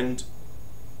 And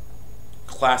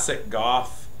classic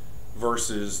goth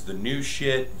versus the new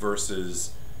shit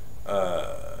versus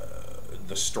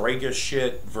the Strega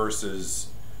shit versus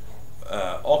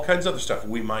all kinds of other stuff.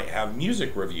 We might have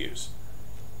music reviews.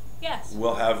 Yes.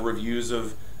 We'll have reviews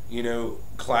of, you know,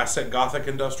 classic gothic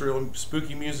industrial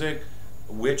spooky music,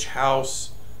 witch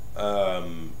house,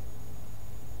 and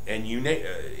you name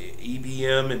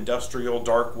EBM, industrial,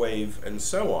 dark wave, and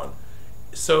so on.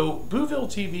 So BooVille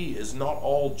TV is not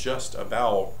all just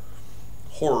about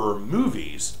horror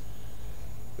movies.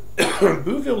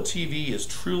 BooVille TV is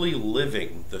truly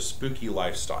living the spooky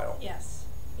lifestyle. Yes.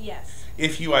 Yes.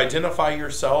 If you identify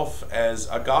yourself as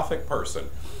a gothic person,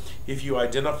 if you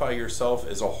identify yourself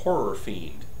as a horror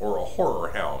fiend or a horror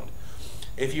hound,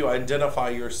 if you identify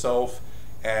yourself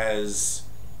as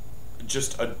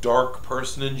just a dark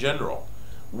person in general,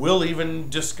 we'll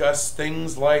even discuss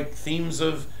things like themes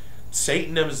of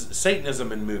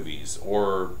Satanism in movies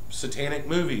or satanic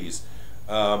movies,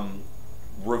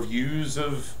 reviews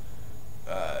of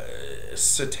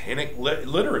satanic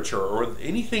literature or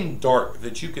anything dark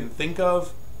that you can think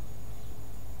of,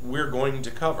 we're going to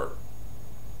cover.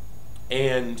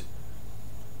 And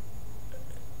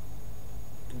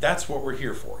that's what we're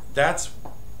here for. That's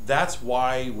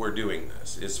why we're doing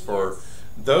this, is for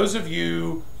those of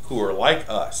you who are like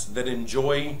us, that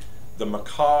enjoy the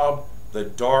macabre, the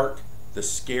dark, the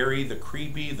scary, the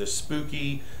creepy, the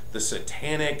spooky, the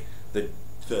satanic, the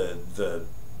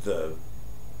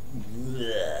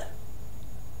bleh,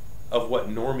 of what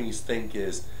normies think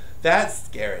is, that's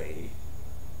scary,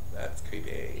 that's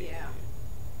creepy. Yeah.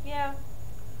 Yeah.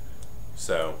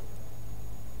 So,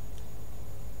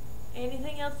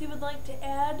 anything else you would like to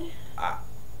add? I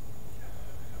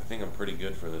think I'm pretty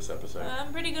good for this episode.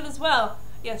 I'm pretty good as well.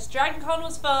 Yes, DragonCon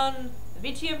was fun. The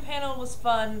VTM panel was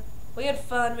fun. We had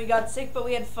fun. We got sick, but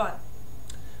we had fun.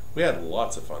 We had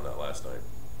lots of fun that last night.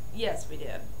 Yes, we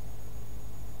did.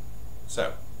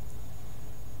 So,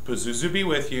 Pazuzu be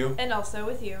with you. And also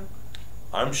with you.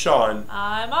 I'm Sean.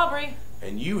 I'm Aubrey.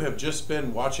 And you have just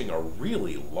been watching a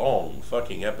really long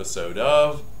fucking episode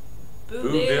of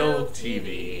BooVille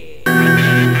TV.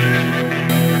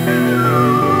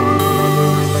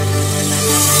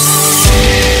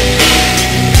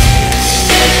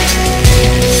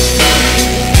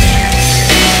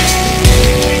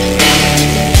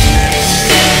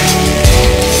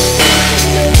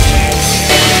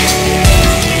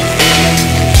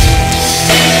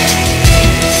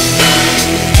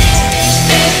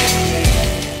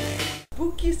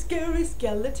 Spooky, scary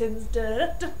skeletons. Da,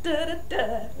 da, da, da,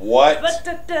 da. What? Da,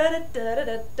 da, da, da,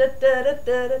 da, da, da,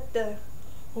 da, da, da.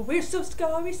 We're so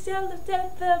scary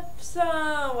skeletons.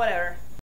 Whatever.